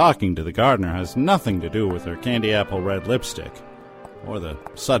stop talking to the gardener has nothing to do with her candy apple red lipstick, or the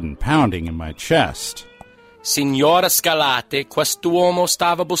sudden pounding in my chest. Signora Scalate, quest'uomo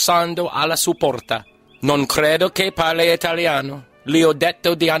stava bussando alla sua porta. Non credo che parli italiano. Le ho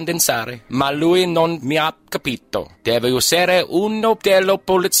detto di andare, ma lui non mi ha capito. Deve essere uno della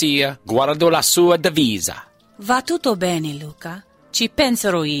polizia. Guardo la sua divisa. Va tutto bene, Luca. Ci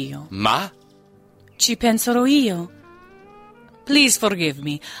penserò io. Ma? Ci penserò io. Please forgive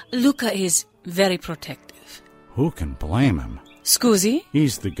me. Luca is very protective. Who can blame him? Scusi?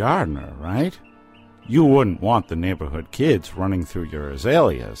 He's the gardener, right? You wouldn't want the neighborhood kids running through your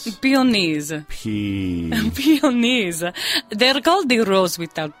azaleas. Peonies. Peonies. They're called the rose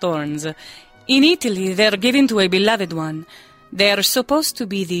without thorns. In Italy, they're given to a beloved one. They're supposed to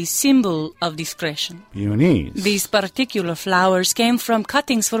be the symbol of discretion. Peonies? These particular flowers came from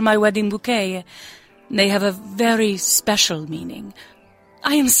cuttings for my wedding bouquet. They have a very special meaning.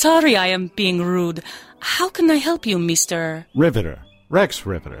 I am sorry I am being rude. How can I help you, Mr. Riveter. Rex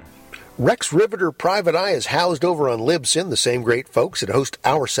Riveter. Rex Riveter Private Eye is housed over on Libsyn, the same great folks that host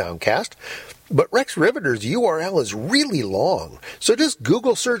our Soundcast. But Rex Riveter's URL is really long, so just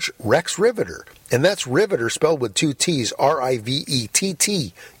Google search Rex Riveter, and that's Riveter spelled with 2 T's, R-I-V-E-T-T-E-R.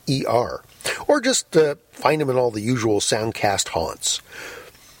 Or just find him in all the usual Soundcast haunts.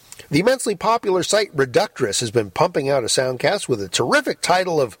 The immensely popular site Reductress has been pumping out a Soundcast with a terrific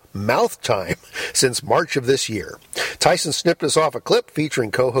title of Mouth Time since March of this year. Tyson snipped us off a clip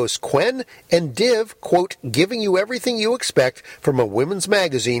featuring co-hosts Quen and Div, quote, giving you everything you expect from a women's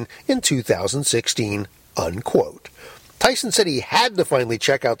magazine in 2016, unquote. Tyson said he had to finally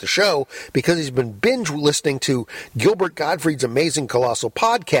check out the show because he's been binge listening to Gilbert Gottfried's Amazing Colossal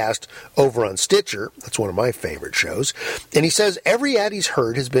Podcast over on Stitcher. That's one of my favorite shows. And he says every ad he's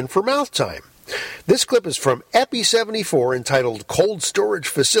heard has been for Mouth Time. This clip is from Epi74 entitled Cold Storage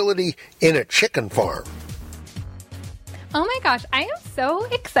Facility in a Chicken Farm. Oh my gosh, I am so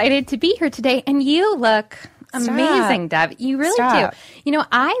excited to be here today, and you look amazing, Deb. You really do. You know,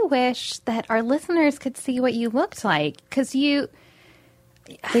 I wish that our listeners could see what you looked like, because you...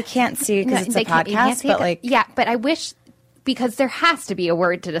 They can't see because it's a podcast, but like... Yeah, but I wish... Because there has to be a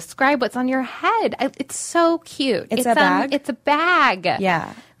word to describe what's on your head. It's so cute. It's a bag? It's a bag.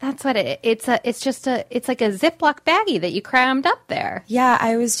 Yeah. That's what it's like a Ziploc baggie that you crammed up there. Yeah,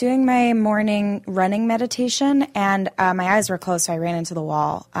 I was doing my morning running meditation, and my eyes were closed, so I ran into the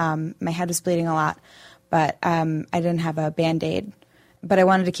wall. My head was bleeding a lot, but I didn't have a Band-Aid. But I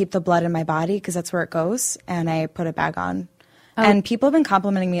wanted to keep the blood in my body because that's where it goes, and I put a bag on. Oh. And people have been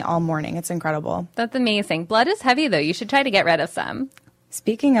complimenting me all morning. It's incredible. That's amazing. Blood is heavy, though. You should try to get rid of some.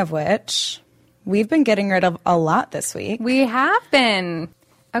 Speaking of which, we've been getting rid of a lot this week. We have been.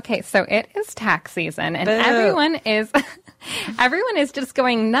 Okay, so it is tax season, and everyone is just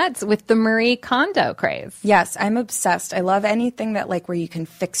going nuts with the Marie Kondo craze. Yes, I'm obsessed. I love anything that where you can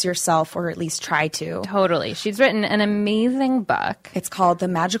fix yourself or at least try to. Totally. She's written an amazing book. It's called The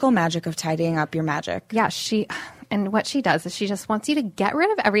Magical Magic of Tidying Up Your Magic. Yeah, and what she does is she just wants you to get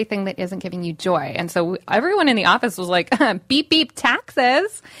rid of everything that isn't giving you joy. And so everyone in the office was like, beep, beep,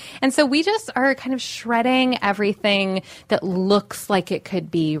 taxes. And so we just are kind of shredding everything that looks like it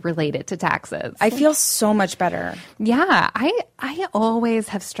could be related to taxes. I feel so much better. Yeah, I always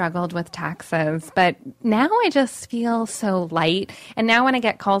have struggled with taxes, but now I just feel so light. And now when I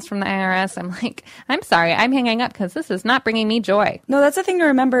get calls from the IRS, I'm like, I'm sorry, I'm hanging up because this is not bringing me joy. No, that's the thing to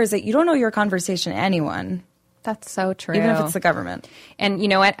remember is that you don't owe your conversation to anyone. That's so true. Even if it's the government. And you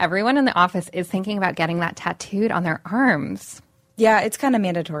know what? Everyone in the office is thinking about getting that tattooed on their arms. Yeah, it's kind of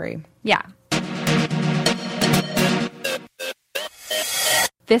mandatory. Yeah.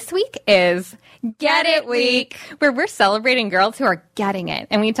 This week is Get It Week, where we're celebrating girls who are getting it.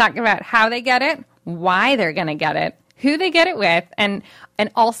 And we talk about how they get it, why they're going to get it, who they get it with, and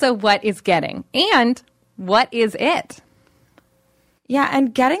also what is getting, and what is it. Yeah,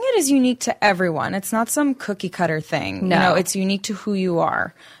 and getting it is unique to everyone. It's not some cookie cutter thing. No. You know, it's unique to who you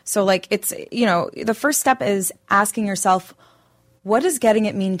are. So, like, it's, you know, the first step is asking yourself, what does getting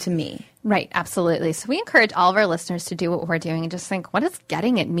it mean to me? Right, absolutely. So we encourage all of our listeners to do what we're doing and just think, what does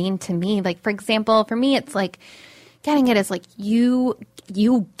getting it mean to me? Like, for example, for me, it's like getting it is like you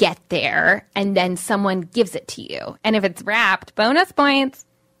get there and then someone gives it to you. And if it's wrapped, bonus points.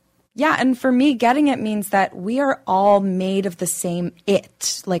 Yeah, and for me, getting it means that we are all made of the same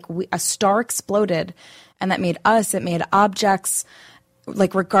it. Like, a star exploded, and that made us, it made objects.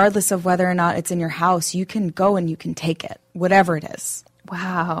 Like, regardless of whether or not it's in your house, you can go and you can take it, whatever it is.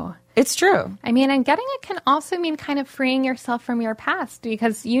 Wow. It's true. I mean, and getting it can also mean kind of freeing yourself from your past,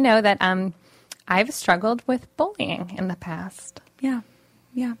 because you know that I've struggled with bullying in the past. Yeah,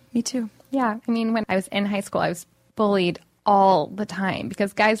 me too. Yeah, I mean, when I was in high school, I was bullied all the time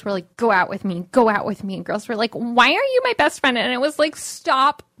because guys were like, go out with me. And girls were like, why are you my best friend? And it was like,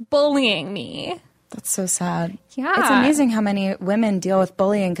 stop bullying me. That's so sad. Yeah. It's amazing how many women deal with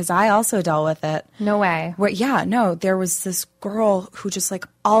bullying, because I also dealt with it. No way. There was this girl who just, like,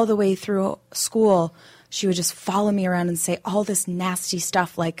 all the way through school, she would just follow me around and say all this nasty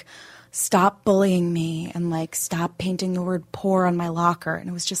stuff, like, stop bullying me, and, like, stop painting the word poor on my locker. And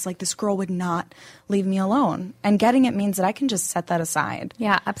it was just like, this girl would not leave me alone. And getting it means that I can just set that aside.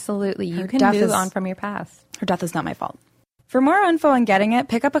 Yeah, absolutely. You can move on from your past. Her death is not my fault. For more info on getting it,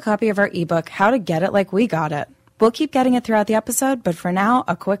 pick up a copy of our ebook, How to Get It Like We Got It. We'll keep getting it throughout the episode, but for now,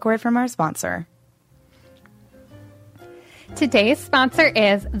 a quick word from our sponsor. Today's sponsor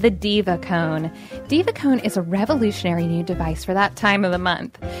is the Diva Cone. Diva Cone is a revolutionary new device for that time of the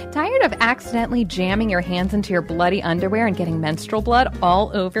month. Tired of accidentally jamming your hands into your bloody underwear and getting menstrual blood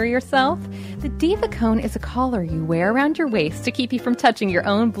all over yourself? The Diva Cone is a collar you wear around your waist to keep you from touching your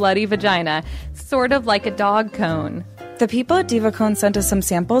own bloody vagina, sort of like a dog cone. The people at Diva Cone sent us some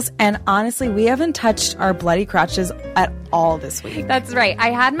samples, and honestly, we haven't touched our bloody crotches at all this week. That's right. I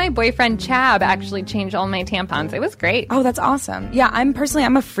had my boyfriend Chab actually change all my tampons. It was great. Oh, that's awesome. Yeah, I'm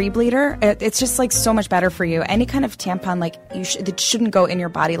a free bleeder. It's just, like, so much better for you. Any kind of tampon, like, it shouldn't go in your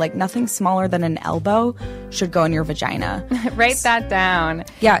body. Like, nothing smaller than an elbow should go in your vagina. Write that down.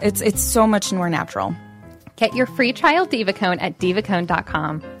 Yeah, it's so much more natural. Get your free trial Diva Cone at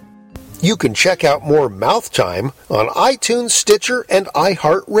divacone.com. You can check out more Mouth Time on iTunes, Stitcher, and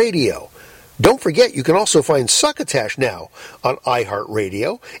iHeartRadio. Don't forget, you can also find Succotash now on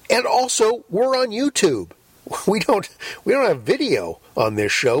iHeartRadio, and also we're on YouTube. We don't have video on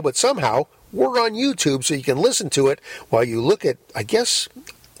this show, but somehow we're on YouTube, so you can listen to it while you look at, I guess,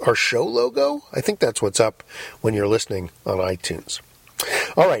 our show logo. I think that's what's up when you're listening on iTunes.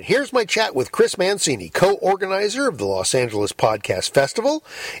 All right, here's my chat with Chris Mancini, co-organizer of the Los Angeles Podcast Festival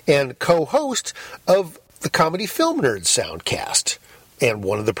and co-host of the Comedy Film Nerds Soundcast, and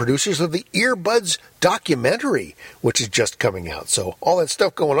one of the producers of the Earbuds documentary, which is just coming out. So all that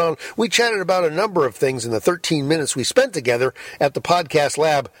stuff going on. We chatted about a number of things in the 13 minutes we spent together at the Podcast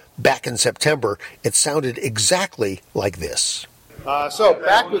Lab back in September. It sounded exactly like this. So,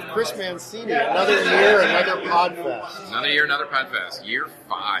 back with Chris Mancini, another year, another Podfest. Another year, another Podfest. Year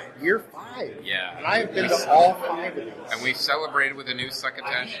 5. Year 5? Yeah. And I have been to all 5 of these. And we celebrated with a new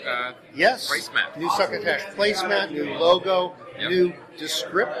Succotash placemat. New Succotash placemat, new logo, Yep. new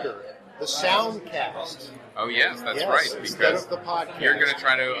descriptor, the Soundcast. Oh, yes, that's Yes, right. instead Because of the podcast. you're going to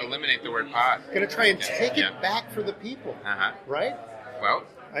try to eliminate the word pod. Going to try and take Yeah. it back for the people, Uh-huh. right? Well,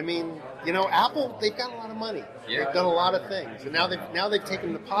 I mean, you know, Apple, they've got a lot of money. Yeah. They've done a lot of things. And now they've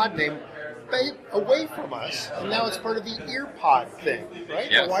taken the pod name away from us, and now it's part of the EarPod thing, right?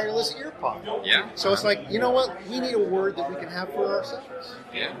 Yes. The wireless EarPod. Yeah. So it's like, you know what? We need a word that we can have for ourselves.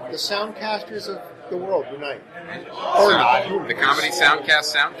 yeah. The Soundcasters of the world unite. Or not. Who The knows? Comedy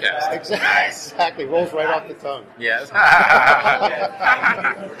Soundcast. Exactly. Rolls right off the tongue. Yes. Well,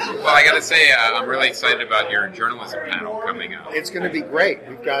 I got to say, I'm really excited about your journalism panel coming up. It's going to be great.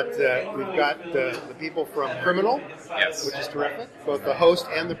 We've got the people from Criminal, Yes. which is terrific, both the host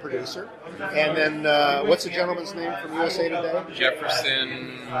and the producer. And then what's the gentleman's name from USA Today?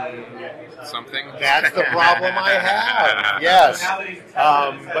 Jefferson something. That's the problem I have. Yes.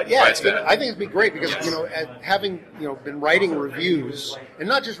 But yeah, I think it's going to be great because having been writing reviews, and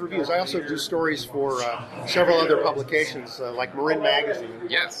not just reviews, I also do stories for several other publications like Marin Magazine.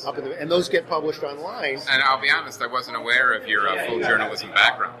 Yes. And those get published online. And I'll be honest, I wasn't aware of your full journalism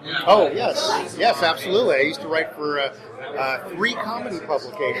background. Oh, yes, absolutely. I used to write for 3 comedy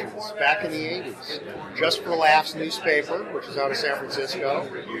publications back in the 80s. Just for Laughs newspaper, which is out of San Francisco,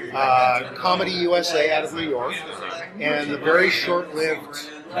 Comedy USA out of New York, and the very short-lived,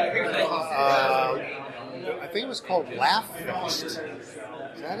 I think it was called Laugh Fest. Is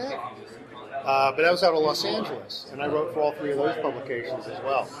that it? But that was out of Los Angeles, and I wrote for all 3 of those publications as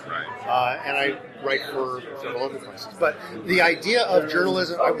well. And I write for several other places. But the idea of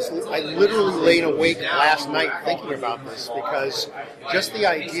journalism, I literally laid awake last night thinking about this, because just the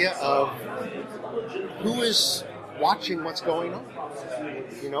idea of who is watching what's going on.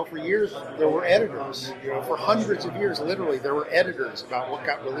 For years there were editors. For hundreds of years, literally, there were editors about what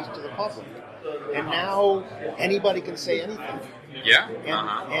got released to the public. And now anybody can say anything. Yeah.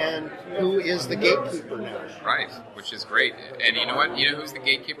 And who is the gatekeeper now? Right, which is great. And you know what? You know who's the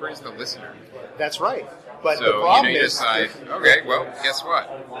gatekeeper? Is the listener. That's right. But so, the problem you is... decide, okay, well, guess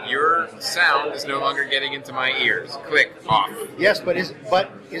what? Your sound is no longer getting into my ears. Click, off. Yes, but is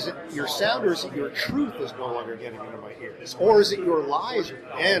it your sound, or is it your truth is no longer getting into my ears? Or is it your lies?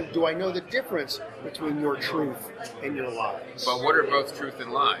 And do I know the difference between your truth and your lies? But what are both truth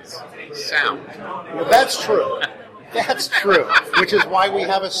and lies? Sound. Well, that's true. That's true, which is why we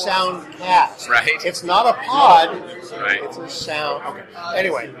have a sound cast. Right. It's not a pod. Right. It's a sound. Okay.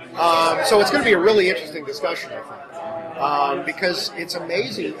 Anyway, so it's going to be a really interesting discussion, I think. Because it's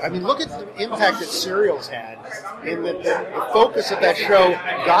amazing. I mean, look at the impact that Serials had, in that the focus of that show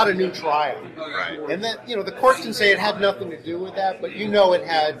got a new trial. Right. And that, the courts can say it had nothing to do with that, but it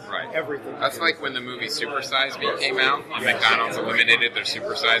had everything. That's like when the movie Super Size Me came out, and McDonald's eliminated their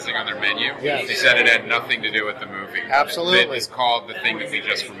supersizing on their menu. Yes. They said it had nothing to do with the movie. Absolutely. It's called The Thing That We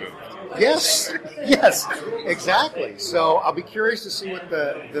Just Removed. Yes, exactly. So I'll be curious to see what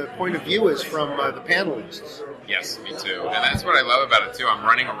the point of view is from the panelists. Yes, me too. And that's what I love about it too. I'm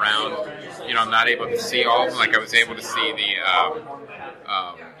running around, I'm not able to see all of them. Like I was able to see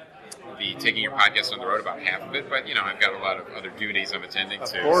the Taking Your Podcast on the Road, about half of it, but I've got a lot of other duties I'm attending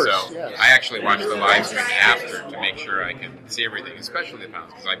to. Of course, so yes. I actually watch the live stream after to make sure I can see everything, especially the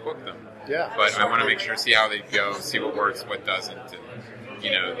panels, because I booked them. Yeah. But I want to make sure, see how they go, see what works, what doesn't, and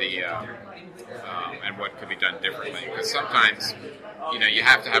and what could be done differently. Because sometimes, you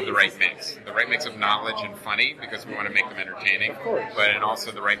have to have the right mix of knowledge and funny, because we want to make them entertaining. Of course. And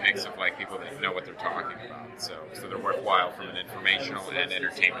also the right mix of people that know what they're talking about. So they're worthwhile from an informational and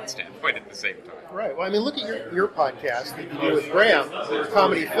entertainment standpoint at the same time. Right. Well, I mean, look at your podcast that you do with Graham,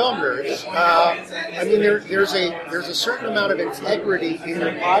 Comedy Film Nerds. There's a certain amount of integrity in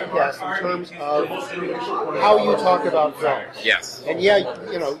your podcast in terms of how you talk about films. Yes. And you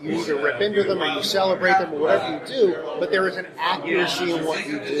either rip into them or you celebrate them or whatever you do, but there is an accuracy in what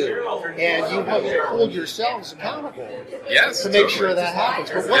you do, and you have to hold yourselves accountable. Yes. To make sure that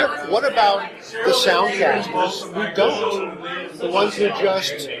happens. But what about the soundcasters who don't? The ones who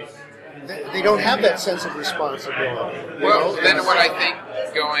just they don't have that sense of responsibility. Well, then what I think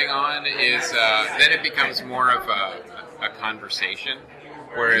going on is then it becomes more of a conversation.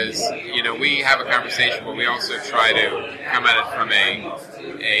 Whereas, we have a conversation, but we also try to come at it from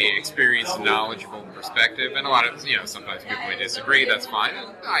a experienced, knowledgeable perspective. And a lot of, sometimes people may disagree. That's fine.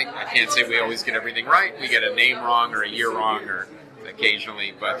 I can't say we always get everything right. We get a name wrong or a year wrong, or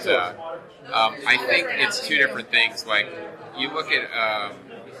occasionally. But I think it's two different things. Like, you look at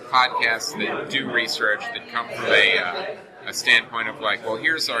podcasts that do research, that come from a standpoint of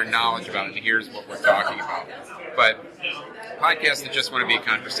here's our knowledge about it, and here's what we're talking about. But podcasts that just want to be a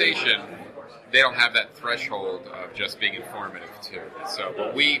conversation, they don't have that threshold of just being informative too. So,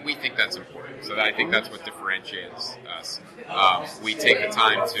 but we think that's important. So I think that's what differentiates us. We take the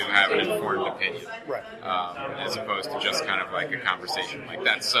time to have an informed opinion, right? As opposed to just kind of like a conversation like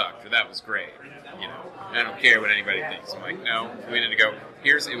that sucked or that was great. I don't care what anybody thinks. I'm like, no, we need to go.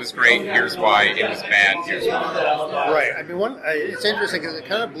 It was great. Here's why it was bad. Here's why. Right. I mean, it's interesting because it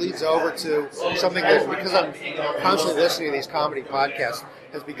kind of bleeds over to something that, because I'm constantly listening to these comedy podcasts,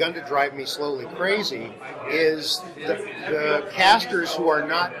 has begun to drive me slowly crazy, is the casters who are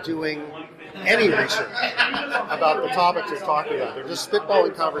not doing any research about the topics they're talking about. They're just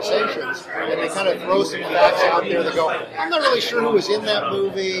spitballing conversations, and they kind of throw some facts out there that go, I'm not really sure who was in that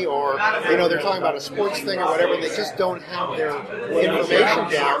movie, or, they're talking about a sports thing or whatever, and they just don't have their information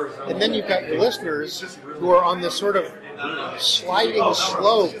down. And then you've got your listeners who are on this sort of sliding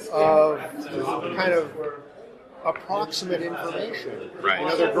slope of kind of approximate information. Right. You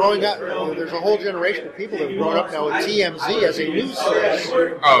know, they're growing up. There's a whole generation of people that have grown up now with TMZ as a news source.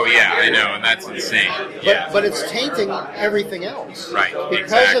 Oh yeah, I know, and that's insane. But it's tainting everything else. Right.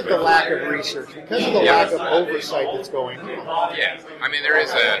 Because of the lack of research, because of the lack of oversight that's going on. Yeah, I mean there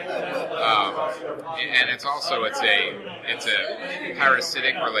is and it's also it's a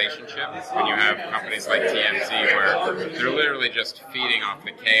parasitic relationship when you have companies like TMZ where they're literally just feeding off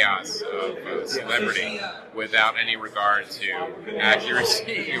the chaos of celebrity without any regard to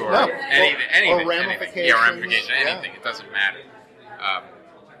accuracy or anything, or ramifications. Anything. It doesn't matter.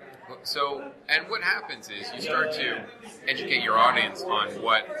 So, and what happens is you start to educate your audience on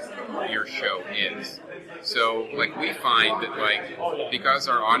what your show is. So, like, we find that, like, because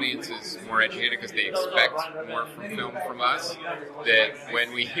our audience is more educated because they expect more from film from us, that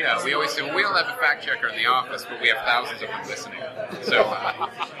when we always say, well, we don't have a fact checker in the office, but we have thousands of them listening.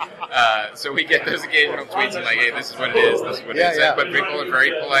 So we get those occasional tweets and like, hey, this is what it is, this is what it is. Yeah. But people are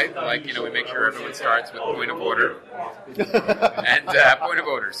very polite. Like, we make sure everyone starts with point of order. And point of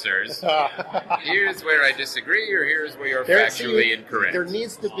order, sirs. Here's where I disagree, or here's where you're factually incorrect. There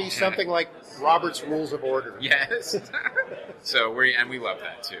needs to be something like Robert's Rules of Order. Yes. So we love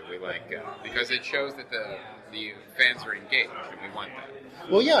that too. We like because it shows that the fans are engaged, and we want that.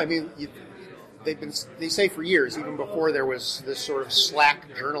 Well, yeah, I mean, they say for years, even before there was this sort of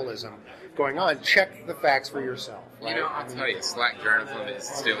slack journalism going on, check the facts for yourself. Right? I'll tell you, slack journalism is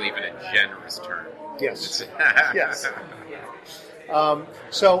still even a generous term. Yes. Yes.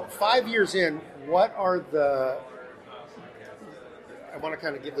 So 5 years in, what are the... I want to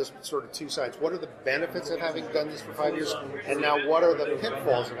kind of give this sort of two sides. What are the benefits of having done this for 5 years? And now what are the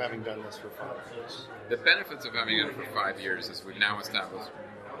pitfalls of having done this for 5 years? The benefits of having done it for 5 years is we've now established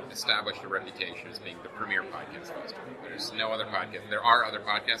a reputation as being the premier podcast festival. There's no other podcast. There are other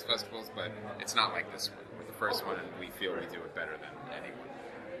podcast festivals, but it's not like this one. We're the first one, and we feel we do it better than anyone.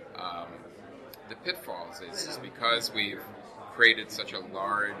 The pitfalls is because we've created such a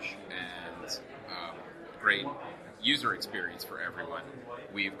large and great user experience for everyone,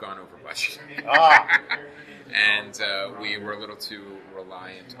 we've gone over budget. And we were a little too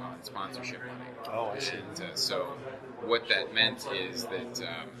reliant on sponsorship money. Oh, I see. And so what that meant is that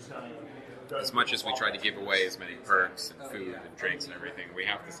as much as we tried to give away as many perks and food and drinks and everything, we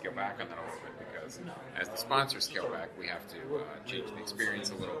have to scale back on that a little bit because as the sponsors scale back, we have to change the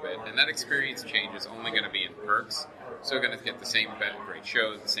experience a little bit. And that experience change is only going to be in perks. So we're going to get the same great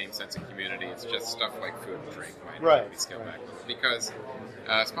shows, the same sense of community. It's just stuff like food and drink might be scaled back because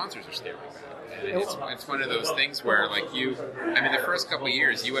sponsors are scaling back. And it's one of those things where, like, the first couple of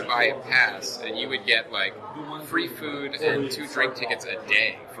years, you would buy a pass and you would get, like, free food and 2 drink tickets a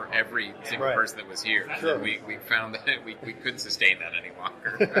day for every single person that was here. Sure. And we found that we couldn't sustain that any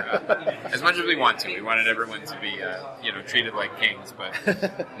longer. As much as we want to. We wanted everyone to be, treated like kings, but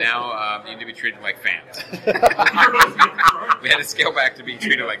now you need to be treated like fans. We had to scale back to being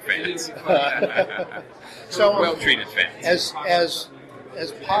treated like fans. So well-treated fans.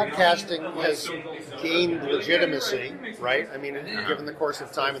 As podcasting has gained legitimacy, right? I mean, given the course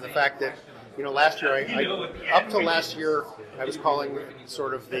of time and the fact that, last year, up to last year, I was calling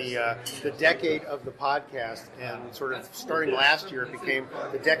sort of the decade of the podcast, and sort of starting last year, it became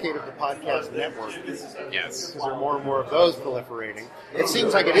the decade of the podcast network. Yes. Because there are more and more of those proliferating. It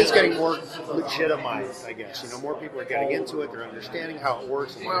seems like it is getting more legitimized, I guess. More people are getting into it, they're understanding how it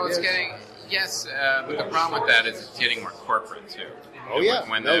works. And well, what it's it is. getting, yes, but the problem with that is it's getting more corporate, too. Oh, yeah.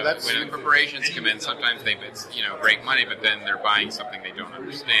 When the corporations come in, sometimes it's great money, but then they're buying something they don't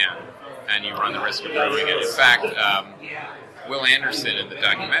understand, and you run the risk of ruining it. In fact, Will Anderson in the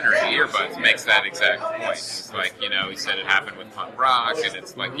documentary Earbuds makes that exact point. He's like, he said it happened with punk rock, and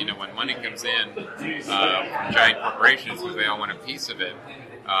it's like, when money comes in from giant corporations because they all want a piece of it,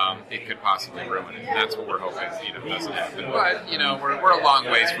 it could possibly ruin it. And that's what we're hoping, doesn't happen. But, we're a long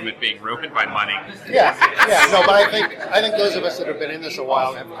ways from it being ruined by money. Yeah. No, but I think those of us that have been in this a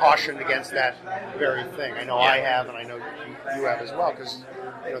while have cautioned against that very thing. I know I have, and I know you have as well, because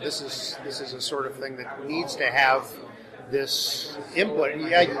this is a sort of thing that needs to have this input. And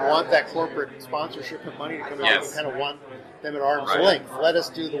you want that corporate sponsorship and money to come in. You kind of want them at arm's length. Let us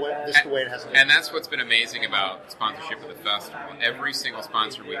do the way it has to be. And that's what's been amazing about sponsorship of the festival. Every single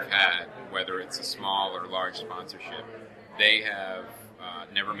sponsor we've had, whether it's a small or large sponsorship, they have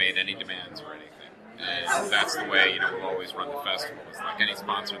never made any demands or anything. And that's the way, we'll always run the festival. It's like any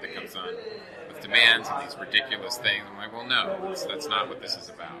sponsor that comes on with demands and these ridiculous things. I'm like, well, no, that's not what this is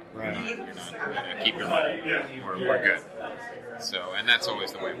about. Right. You're not keep your money. We're good. So, and that's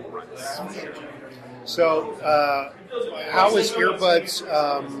always the way we'll run this. So, how is Earbuds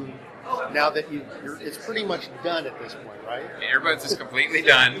now that it's pretty much done at this point, right? Airboats is completely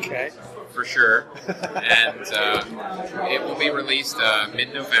done. Okay. For sure. And it will be released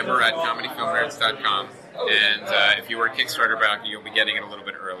mid-November at comedyfilmnerds.com. And if you were a Kickstarter backer, you'll be getting it a little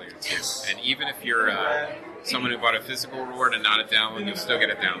bit earlier, too. And even if you're someone who bought a physical reward and not a download, you'll still get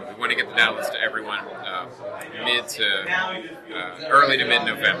a download. We want to get the downloads to everyone early to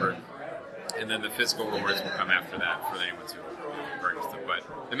mid-November. And then the physical rewards will come after that for anyone who purchased them.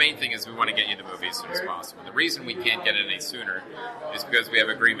 But the main thing is we want to get you the movie as soon as possible. The reason we can't get it any sooner is because we have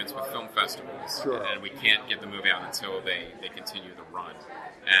agreements with film festivals. Sure. And we can't get the movie out until they continue the run.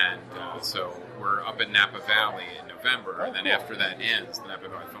 And so we're up in Napa Valley in November, and then after that ends, the Napa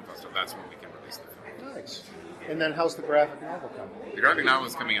Valley Film Festival, that's when we can release the film. Nice. And then how's the graphic novel coming? The graphic novel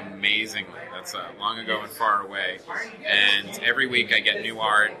is coming amazingly. That's long ago and far away. And every week I get new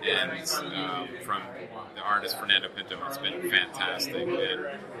art and from the artist Fernando Pinto. It's been fantastic. And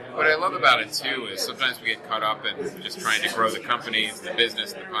what I love about it, too, is sometimes we get caught up in just trying to grow the company, the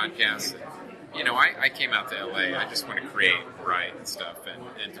business, the podcast. You know, I came out to LA. I just want to create, write, and stuff,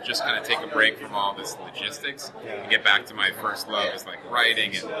 and to just kind of take a break from all this logistics and get back to my first love is like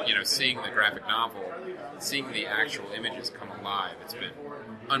writing and seeing the graphic novel, seeing the actual images come alive. It's been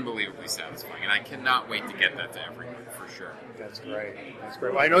unbelievably satisfying, and I cannot wait to get that to everyone for sure. That's great. That's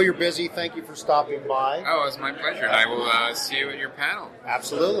great. Well, I know you're busy. Thank you for stopping by. Oh, it's my pleasure. And I will see you at your panel.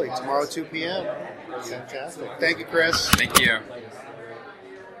 Absolutely. Tomorrow, 2 p.m. Fantastic. Thank you, Chris. Thank you.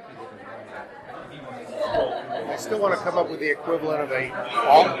 I still want to come up with the equivalent of a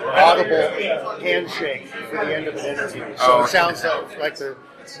audible handshake for the end of an interview. So it sounds like they're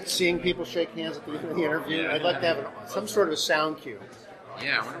seeing people shake hands at the end of the interview. I'd like to have some sort of a sound cue.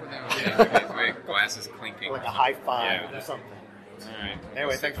 Yeah, I wonder what that would be. Glasses clinking. Like a high five or something. All right.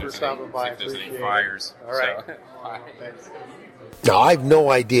 Anyway, thanks for stopping by. See if there's any fires. All right. So. Thanks. Now, I have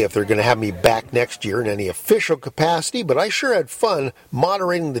no idea if they're going to have me back next year in any official capacity, but I sure had fun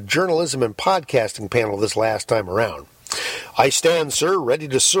moderating the journalism and podcasting panel this last time around. I stand, sir, ready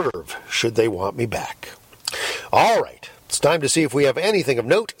to serve, should they want me back. All right, it's time to see if we have anything of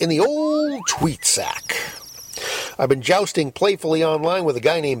note in the old tweet sack. I've been jousting playfully online with a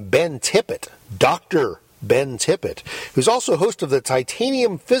guy named Ben Tippett, Dr. Ben Tippett, who's also host of the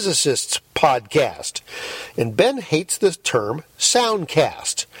Titanium Physicists podcast. And Ben hates the term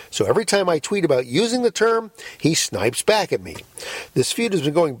soundcast. So every time I tweet about using the term, he snipes back at me. This feud has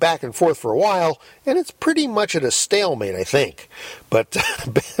been going back and forth for a while, and it's pretty much at a stalemate, I think. But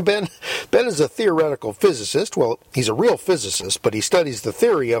Ben is a theoretical physicist. Well, he's a real physicist, but he studies the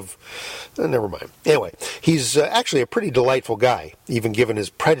theory of... never mind. Anyway, he's actually a pretty delightful guy, even given his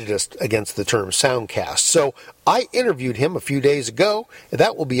prejudice against the term soundcast. So I interviewed him a few days ago, and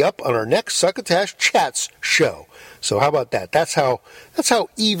that will be up on our next Succotash Chats show. So how about that? That's how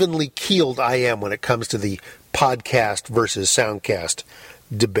evenly keeled I am when it comes to the podcast versus soundcast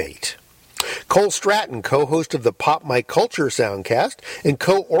debate. Cole Stratton, co-host of the Pop My Culture Soundcast and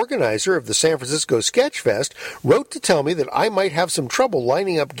co-organizer of the San Francisco Sketch Fest, wrote to tell me that I might have some trouble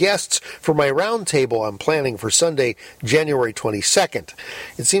lining up guests for my roundtable I'm planning for Sunday, January 22nd.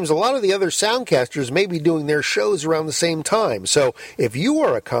 It seems a lot of the other soundcasters may be doing their shows around the same time, so if you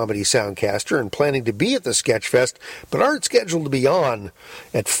are a comedy soundcaster and planning to be at the Sketch Fest but aren't scheduled to be on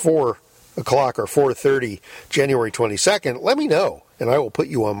at 4 o'clock or 4:30 January 22nd, let me know, and I will put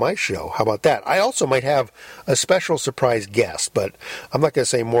you on my show. How about that? I also might have a special surprise guest, but I'm not going to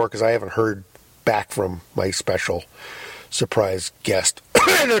say more because I haven't heard back from my special surprise guest,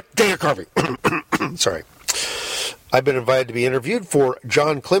 Dana Carvey. Sorry. I've been invited to be interviewed for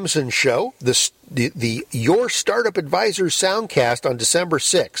John Clemson's show, the Your Startup Advisors Soundcast on December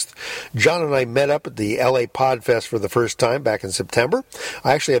 6th. John and I met up at the LA Podfest for the first time back in September.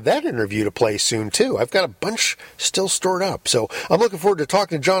 I actually have that interview to play soon, too. I've got a bunch still stored up. So I'm looking forward to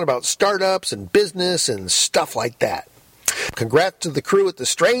talking to John about startups and business and stuff like that. Congrats to the crew at the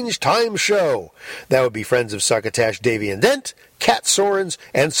Strange Time Show. That would be friends of Succotash, Davey and Dent, Kat Sorens,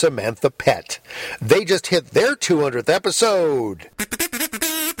 and Samantha Pett. They just hit their 200th episode.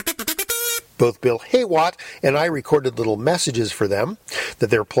 Both Bill Haywatt and I recorded little messages for them that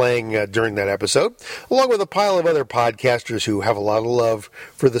they're playing during that episode, along with a pile of other podcasters who have a lot of love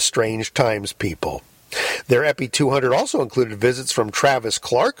for the Strange Times people. Their Epi 200 also included visits from Travis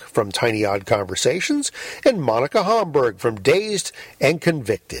Clark from Tiny Odd Conversations and Monica Homburg from Dazed and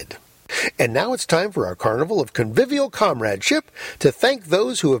Convicted. And now it's time for our carnival of convivial comradeship to thank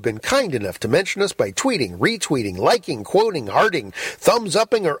those who have been kind enough to mention us by tweeting, retweeting, liking, quoting, hearting,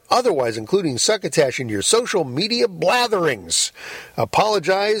 thumbs-upping, or otherwise including Succotash in your social media blatherings.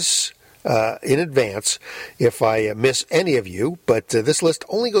 Apologize in advance if I miss any of you, but this list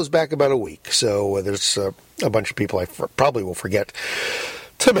only goes back about a week, so there's a bunch of people I probably will forget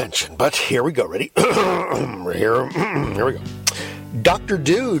to mention. But here we go. Ready? Here we go. Dr.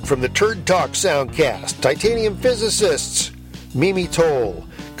 Dude from the Turd Talk Soundcast, Titanium Physicists, Mimi Toll,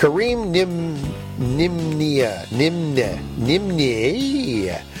 Kareem Nimnia.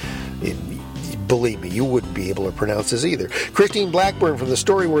 Believe me, you wouldn't be able to pronounce this either. Christine Blackburn from the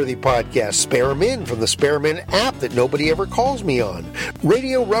Storyworthy Podcast, Sparemin from the Sparemin app that nobody ever calls me on,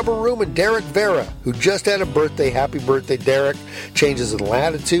 Radio Rubber Room, and Derek Vera, who just had a birthday. Happy birthday, Derek. Changes in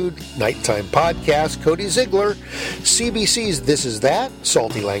Latitude, Nighttime Podcast, Cody Ziegler, CBC's This Is That,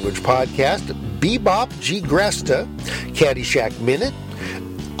 Salty Language Podcast, Bebop G. Gresta, Caddyshack Minute,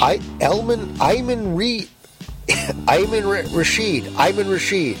 Ayman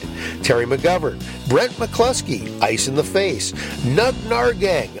Rashid, Terry McGovern, Brent McCluskey, Ice in the Face, Nug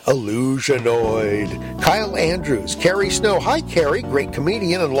Nargang, Illusionoid, Kyle Andrews, Carrie Snow, hi Carrie, great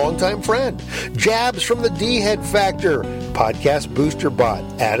comedian and longtime friend, Jabs from the D-Head Factor, Podcast Booster Bot,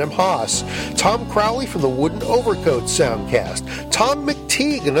 Adam Haas, Tom Crowley from the Wooden Overcoat Soundcast, Tom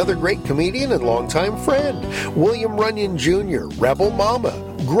McTeague, another great comedian and longtime friend, William Runyon Jr., Rebel Mama,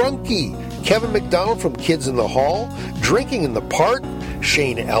 Grunky, Kevin McDonald from Kids in the Hall, Drinking in the Park,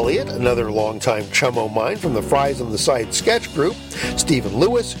 Shane Elliott, another longtime chum o' mine from the Fries on the Side sketch group, Stephen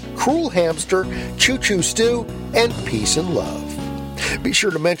Lewis, Cruel Hamster, Choo Choo Stew, and Peace and Love. Be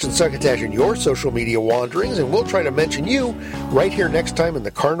sure to mention Succotash in your social media wanderings, and we'll try to mention you right here next time in the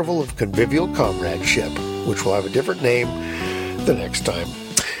Carnival of Convivial Comradeship, which will have a different name the next time.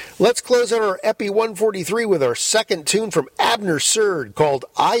 Let's close out our Epi 143 with our second tune from Abner Surd called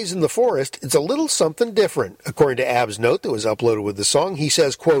Eyes in the Forest. It's a little something different. According to Ab's note that was uploaded with the song, he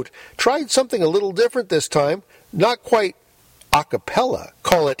says, quote, tried something a little different this time. Not quite a cappella.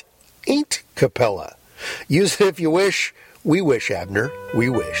 Call it Ain't Capella. Use it if you wish. We wish, Abner. We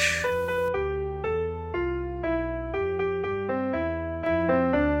wish.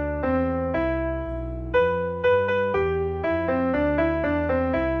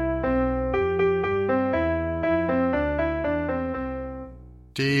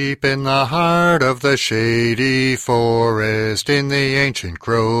 Deep in the heart of the shady forest, in the ancient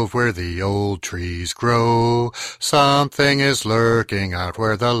grove where the old trees grow, something is lurking out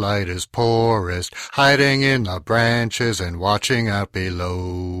where the light is poorest, hiding in the branches and watching out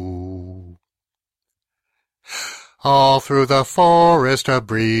below. All through the forest a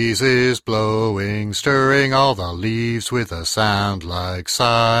breeze is blowing, stirring all the leaves with a sound like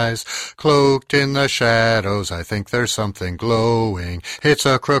sighs. Cloaked in the shadows, I think there's something glowing. It's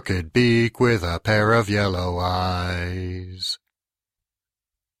a crooked beak with a pair of yellow eyes.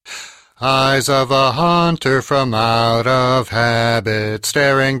 Eyes of a hunter from out of habit,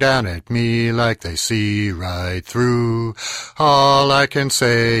 staring down at me like they see right through. All I can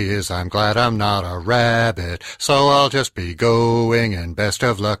say is I'm glad I'm not a rabbit, so I'll just be going, and best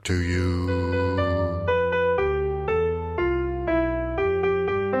of luck to you.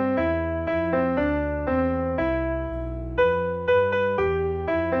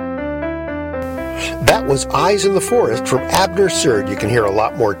 That was Eyes in the Forest from Abner Surd. You can hear a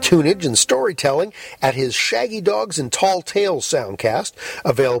lot more tunage and storytelling at his Shaggy Dogs and Tall Tales soundcast,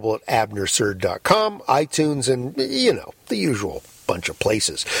 available at abnersurd.com, iTunes, and, the usual bunch of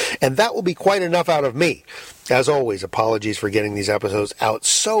places. And that will be quite enough out of me. As always, apologies for getting these episodes out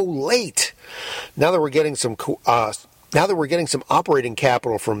so late. Now that we're getting some operating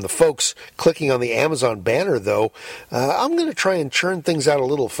capital from the folks clicking on the Amazon banner, though, I'm going to try and churn things out a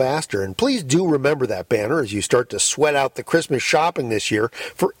little faster. And please do remember that banner as you start to sweat out the Christmas shopping this year.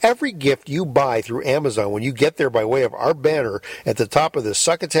 For every gift you buy through Amazon, when you get there by way of our banner at the top of the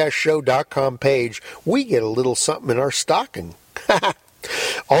succotashshow.com page, we get a little something in our stocking.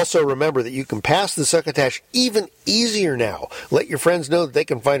 Also, remember that you can pass the Succotash even easier now. Let your friends know that they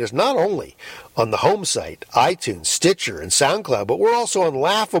can find us not only on the home site, iTunes, Stitcher, and SoundCloud, but we're also on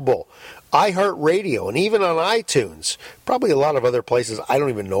Laughable, iHeartRadio, and even on iTunes. Probably a lot of other places I don't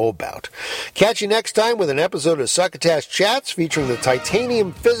even know about. Catch you next time with an episode of Succotash Chats featuring the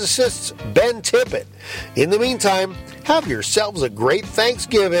Titanium Physicists, Ben Tippett. In the meantime, have yourselves a great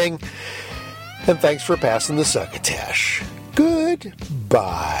Thanksgiving, and thanks for passing the Succotash. Goodbye.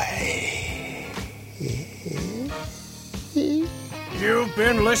 You've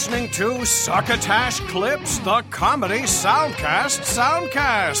been listening to Succotash Clips, the comedy soundcast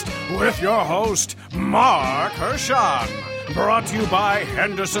with your host, Mark Hershon. Brought to you by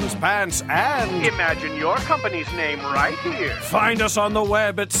Henderson's Pants and... Imagine your company's name right here. Find us on the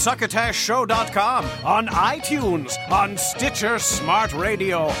web at succotashshow.com, on iTunes, on Stitcher Smart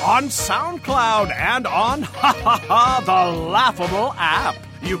Radio, on SoundCloud, and on the Laughable app.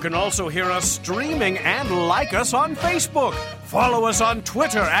 You can also hear us streaming and like us on Facebook. Follow us on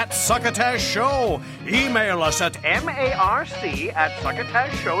Twitter at Succotash Show. Email us at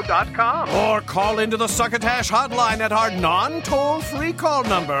marc@succotashshow.com. Or call into the Succotash hotline at our non-toll-free call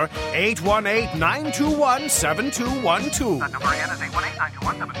number, 818-921-7212. That number again is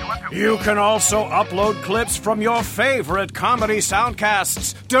 818-921-7212. You can also upload clips from your favorite comedy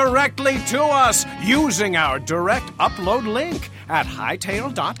soundcasts directly to us using our direct upload link at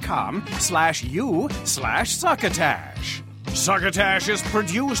hightail.com/u/succotash. Succotash is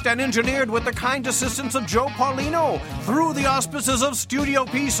produced and engineered with the kind assistance of Joe Paulino through the auspices of Studio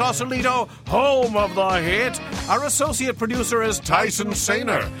P Sausalito, home of the hit. Our associate producer is Tyson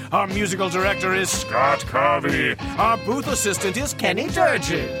Sainer. Our musical director is Scott Carvey. Our booth assistant is Kenny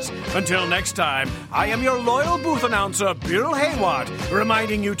Durges. Until next time, I am your loyal booth announcer, Bill Haywatt,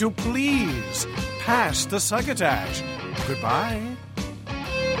 reminding you to please pass the Succotash. Goodbye.